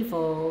hate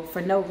evil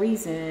for no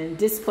reason.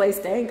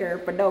 Displaced anger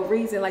for no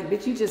reason. Like,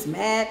 bitch, you just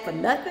mad for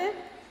nothing?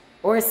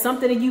 Or it's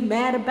something that you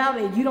mad about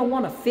and you don't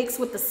want to fix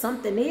what the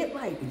something is?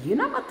 Like, you're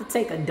not about to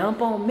take a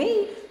dump on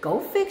me.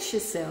 Go fix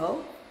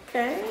yourself.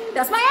 Okay?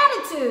 That's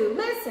my attitude.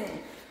 Listen.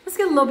 Let's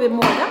get a little bit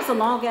more. That was a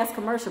long-ass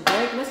commercial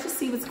break. Let's just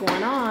see what's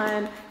going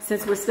on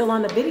since we're still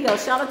on the video.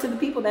 Shout out to the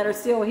people that are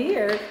still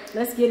here.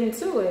 Let's get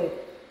into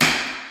it.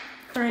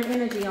 Current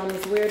energy on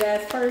this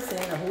weird-ass person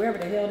or whoever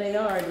the hell they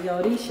are, the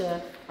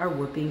Orisha, are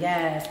whooping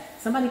ass.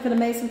 Somebody could have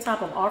made some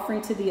type of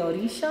offering to the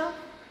Orisha.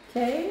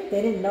 Okay?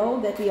 They didn't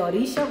know that the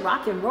Orisha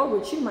rock and roll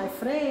with you, my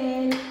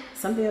friend.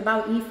 Something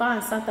about Ifa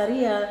and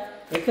Santeria.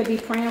 They could be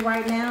praying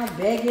right now,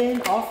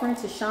 begging, offering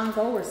to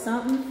Shango or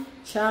something.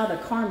 Child, the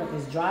Karmic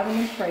is driving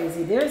them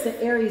crazy. There's an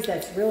Aries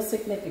that's real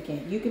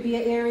significant. You could be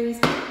an Aries.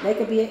 They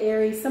could be an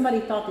Aries. Somebody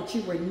thought that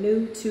you were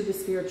new to the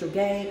spiritual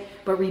game.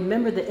 But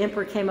remember, the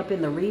Emperor came up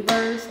in the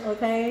reverse,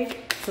 okay?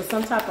 So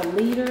some type of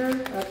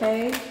leader,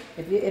 okay?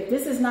 If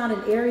this is not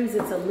an Aries,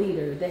 it's a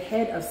leader, the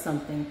head of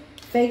something.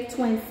 Fake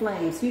twin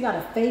flames. So you got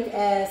a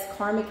fake-ass,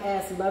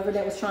 karmic-ass lover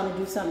that was trying to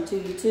do something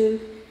to you, too.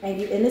 And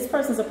this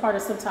person's a part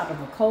of some type of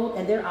a cult,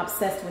 and they're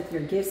obsessed with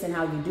your gifts and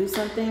how you do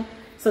something.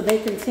 So they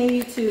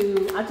continue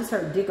to, I just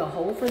heard, dig a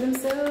hole for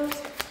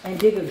themselves and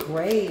dig a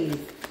grave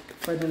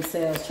for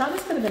themselves. Child,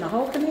 this could have been a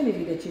whole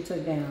community that you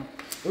took down.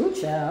 Ooh,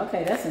 child.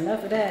 Okay, that's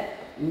enough of that.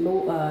 New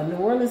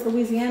Orleans,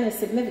 Louisiana is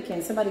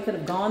significant. Somebody could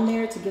have gone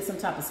there to get some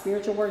type of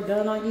spiritual work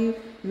done on you.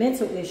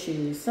 Mental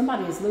issues.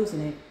 Somebody is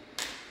losing it.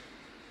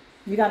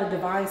 You got a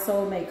divine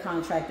soulmate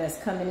contract that's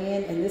coming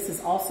in, and this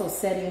is also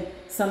setting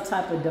some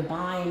type of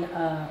divine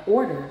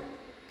order.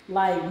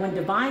 Like when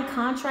divine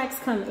contracts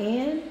come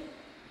in,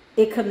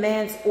 it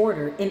commands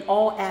order in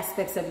all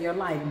aspects of your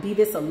life. Be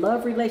this a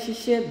love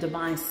relationship,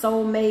 divine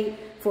soulmate,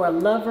 for a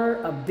lover,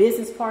 a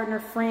business partner,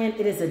 friend.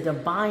 It is a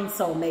divine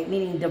soulmate,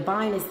 meaning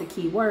divine is the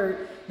key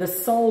word. The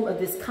soul of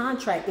this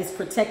contract is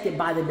protected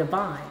by the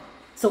divine.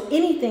 So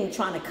anything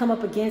trying to come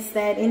up against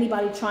that,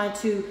 anybody trying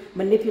to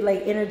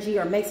manipulate energy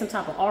or make some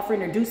type of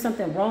offering or do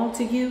something wrong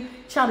to you,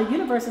 child, the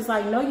universe is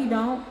like, no, you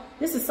don't.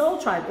 This is soul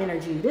tribe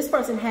energy. This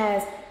person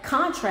has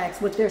contracts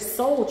with their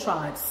soul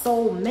tribe,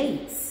 soul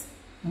mates.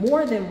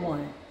 More than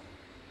one.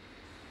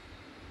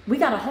 We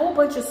got a whole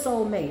bunch of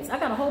soulmates. I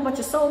got a whole bunch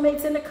of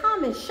soulmates in the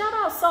comments. Shout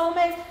out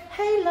soulmates.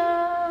 Hey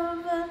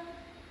love.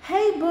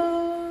 Hey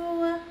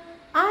boo.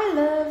 I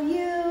love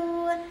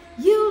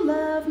you. You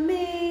love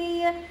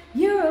me.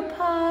 You're a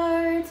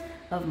part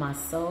of my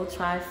soul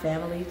tribe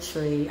family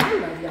tree. I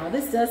love y'all.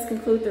 This does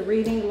conclude the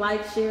reading.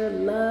 Like, share,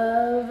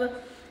 love,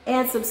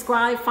 and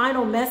subscribe.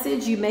 Final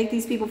message. You make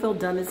these people feel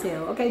dumb as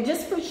hell. Okay,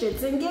 just for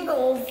shits and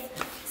giggles.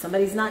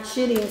 Somebody's not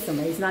shitting,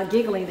 somebody's not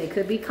giggling. They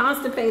could be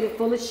constipated,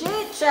 full of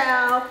shit,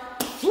 child.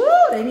 Woo,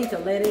 they need to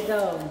let it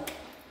go.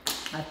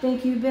 I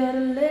think you better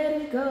let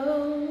it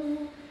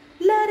go.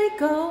 Let it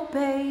go,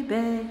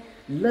 baby.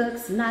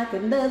 Looks like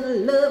another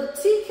love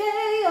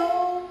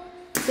TKO.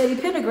 Teddy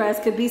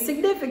Pendergrass could be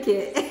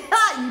significant.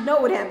 You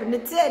know what happened to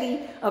Teddy.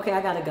 Okay,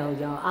 I gotta go,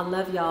 y'all. I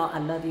love y'all. I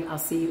love you. I'll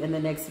see you in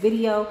the next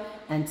video.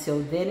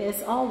 Until then,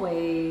 as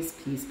always,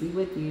 peace be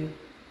with you.